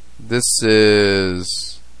 This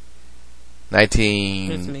is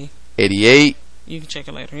 1988. You can check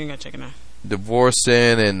it later. You ain't gotta check it now.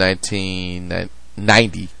 Divorcing in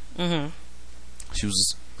 1990. Mm-hmm. She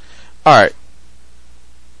was alright.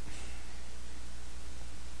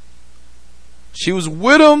 She was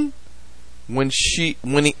with him when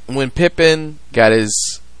Pippen got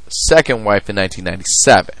his second wife in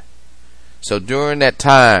 1997. So during that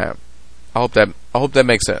time, I hope that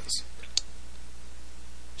makes sense.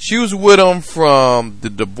 She was with him from the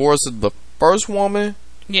divorce of the first woman.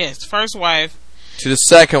 Yes, first wife. To the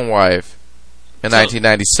second wife in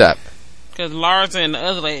 1997. Because Larsa and the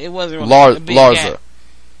other lady, it wasn't really a big Larsa. gap.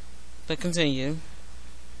 But continue.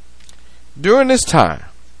 During this time,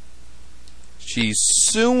 she's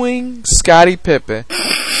suing Scottie Pippen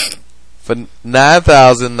for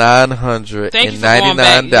 $9,999. Thank you for going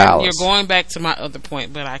back. You're going back to my other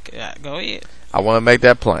point, but I go ahead. I want to make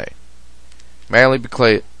that plain. Mainly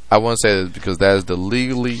because I want to say this because that is the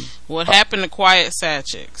legally. What happened to quiet side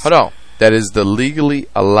chicks? Hold on. That is the legally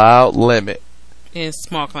allowed limit in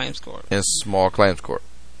small claims court.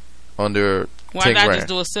 Under why 10 not grand. just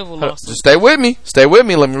do a civil lawsuit? Just stay with me. Let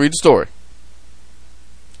me read the story.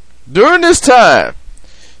 During this time,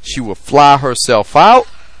 she would fly herself out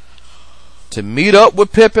to meet up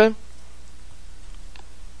with Pippen.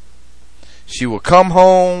 She would come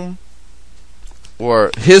home,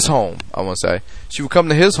 or his home, I want to say. She would come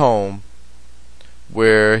to his home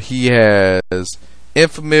where he has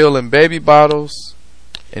Enfamil and baby bottles,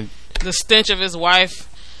 and the stench of his wife.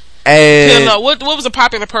 And pillow. What was a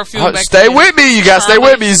popular perfume back stay then? with me. You got to stay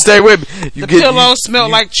with me. Stay with me. The pillow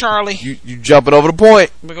smelled like Charlie. You jumping over the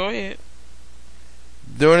point. But go ahead.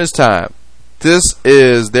 During this time,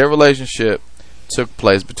 their relationship took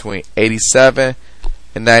place between 87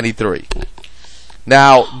 and 93.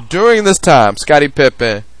 Now, during this time, Scottie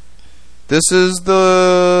Pippen, this is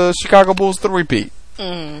the Chicago Bulls three-peat.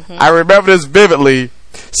 Mm-hmm. I remember this vividly,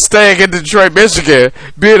 staying in Detroit, Michigan,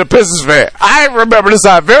 being a Pistons fan. I remember this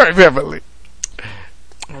time very vividly.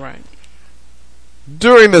 All right.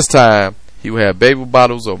 During this time, he would have baby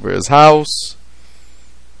bottles over his house.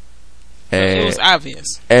 And it was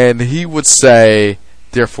obvious. And he would say,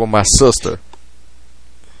 "They're for my sister."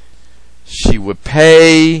 She would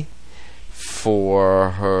pay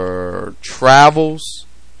for her travels,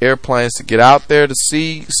 airplanes to get out there to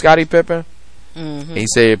see Scottie Pippen. Mm-hmm. And he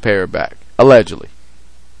said he'd pay her back, allegedly.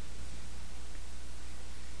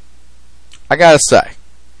 I gotta say,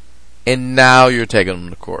 and now you're taking him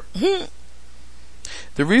to court. Mm-hmm.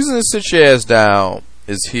 The reason to sit your ass down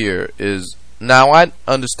is here is now I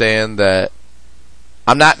understand that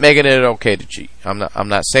I'm not making it okay to cheat. I'm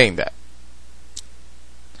not saying that.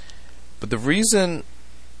 But the reason,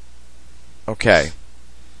 okay,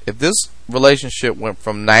 if this relationship went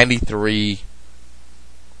from 93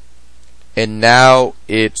 and now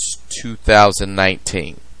it's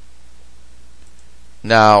 2019.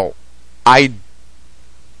 Now, I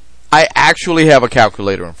actually have a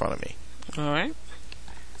calculator in front of me. All right.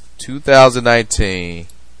 2019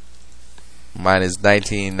 minus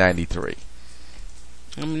 1993.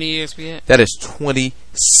 How many years we had? That is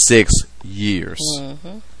 26 years.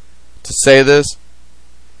 Mm-hmm. To say this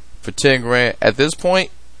for 10 grand at this point,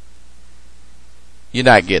 you're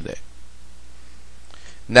not getting it.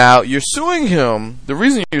 Now, you're suing him. The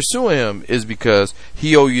reason you're suing him is because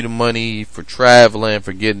he owe you the money for traveling,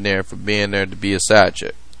 for getting there, for being there to be a side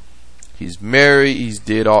chick. He's married. He's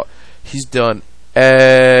done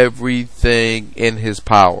everything in his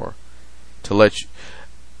power to let you.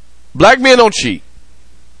 Black men don't cheat.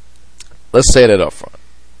 Let's say that up front.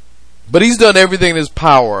 But he's done everything in his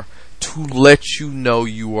power to let you know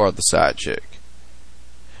you are the side chick.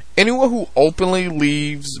 Anyone who openly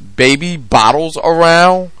leaves baby bottles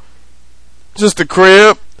around, just a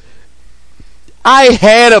crib. I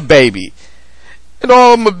had a baby. And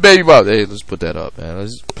all my baby bottles. Hey, let's put that up, man.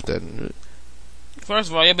 Let's put that in. First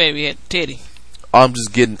of all, your baby had titty. I'm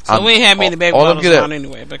just getting. So we ain't had many baby bottles around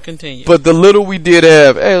anyway, but continue. But the little we did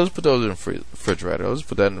have, hey, let's put those in the refrigerator. Let's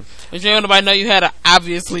put that in. But you don't nobody know you had an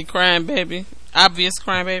obviously crying baby? Obvious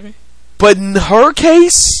crying baby? But in her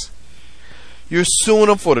case, you're suing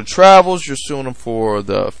them for the travels, you're suing them for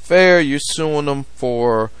the fare, you're suing them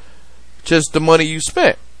for just the money you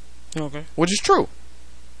spent. Okay. Which is true.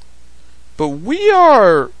 But we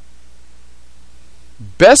are,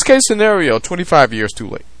 best case scenario, 25 years too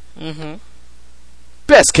late. Mm-hmm.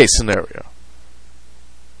 Best case scenario.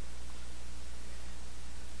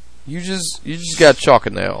 You just got to chalk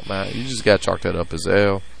an L, man. You just got to chalk that up as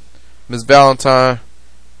L. Ms. Valentine,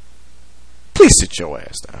 please sit your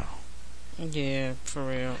ass down. Yeah, for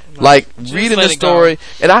real. Like reading the story,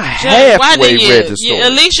 and I halfway read the story.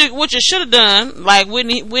 At least what you should have done, like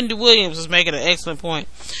Wendy Williams was making an excellent point.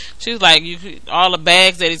 She was like, all the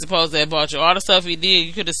bags that he supposed to have bought you, all the stuff he did,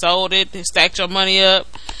 you could have sold it, stacked your money up,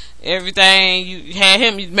 everything. You had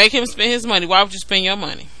him, you make him spend his money. Why would you spend your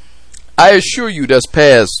money? I assure you, that's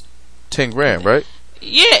past 10 grand, right?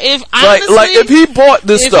 Yeah, if honestly, like if he bought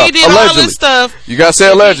this stuff, he did allegedly, all this stuff, you gotta say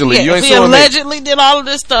allegedly. You ain't if he allegedly did all of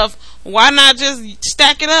this stuff, why not just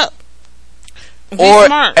stack it up? Be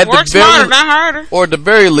smart. Work smarter, not harder. Or at the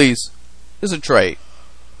very least, it's a trade.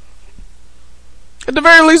 At the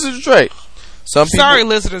very least, it's a trade. Some people, sorry,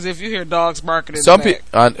 listeners, if you hear dogs barking in the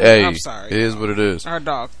back. Hey, I'm sorry. It is what it is. Our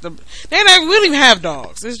dogs. They don't really have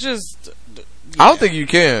dogs. It's just. Yeah. I don't think you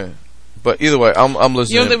can. But either way, I'm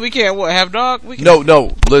listening. You don't think we can have dog? We can.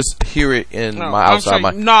 No. Let's hear it in my outside.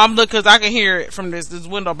 I'm looking because I can hear it from this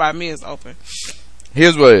window by me is open.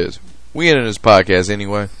 Here's what it is. We ended this podcast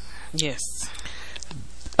anyway. Yes.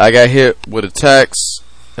 I got hit with a text,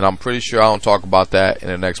 and I'm pretty sure I don't talk about that in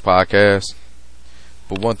the next podcast.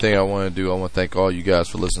 But one thing I want to do, I want to thank all you guys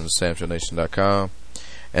for listening to SamShowNation.com.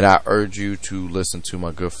 And I urge you to listen to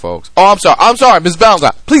my good folks. Oh, I'm sorry, Ms.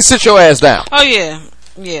 Valentine. Please sit your ass down. Oh, yeah.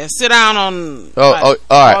 Yeah, sit down on all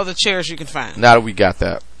right. all the chairs you can find. Now that we got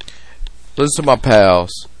that, listen to my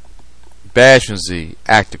pals, Bash and Z,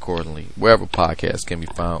 Act Accordingly, wherever podcasts can be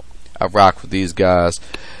found. I rock with these guys.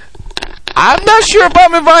 I'm not sure if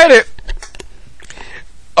I'm invited.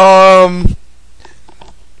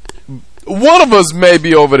 One of us may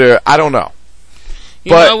be over there. I don't know.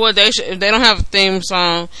 You know what? They should, if they don't have a theme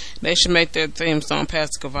song, they should make their theme song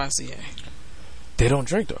Pastor Cavassier. They don't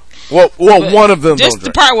drink though. Well, one of them just don't drink. Just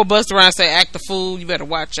the part where Busta Rhymes say, "Act the fool." You better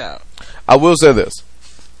watch out. I will say this: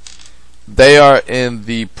 they are in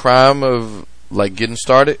the prime of like getting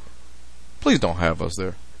started. Please don't have us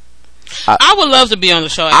there. I would love to be on the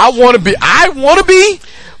show. Actually. I want to be,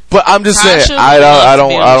 but I'm just saying I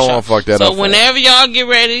don't want to fuck that up. So whenever y'all get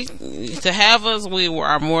ready to have us, we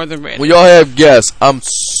are more than ready. When y'all have guests, I'm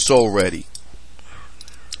so ready.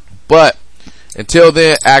 But until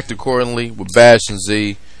then, act accordingly with Bash and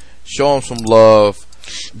Z. Show them some love.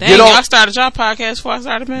 Dang, y'all started y'all podcast before I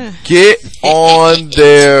started mine. Get on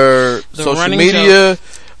their social media.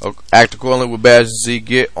 Act accordingly with Bash and Z.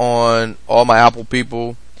 Get on all my Apple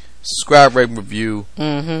people. Subscribe, rate, and review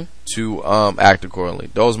to Act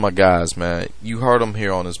Accordingly. Those are my guys, man. You heard them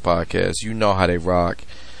here on this podcast. You know how they rock.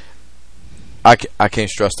 I can't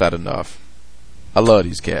stress that enough. I love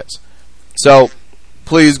these cats. So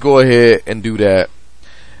please go ahead and do that.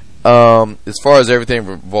 As far as everything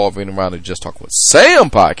revolving around the Just Talk with Sam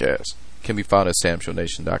podcast can be found at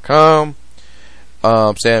samshownation.com.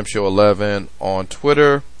 Sam Show 11 on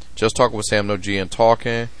Twitter. Just Talking with Sam, no G and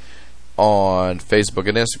Talking on Facebook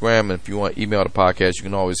and Instagram. And if you want to email the podcast, you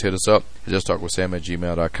can always hit us up at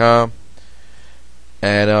justtalkwithsam@gmail.com.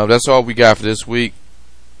 And that's all we got for this week.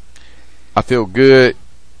 I feel good,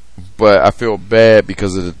 but I feel bad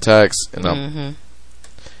because of the text. And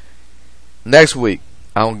next week,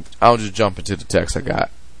 I'll just jump into the text I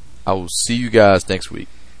got. I will see you guys next week.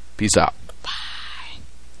 Peace out.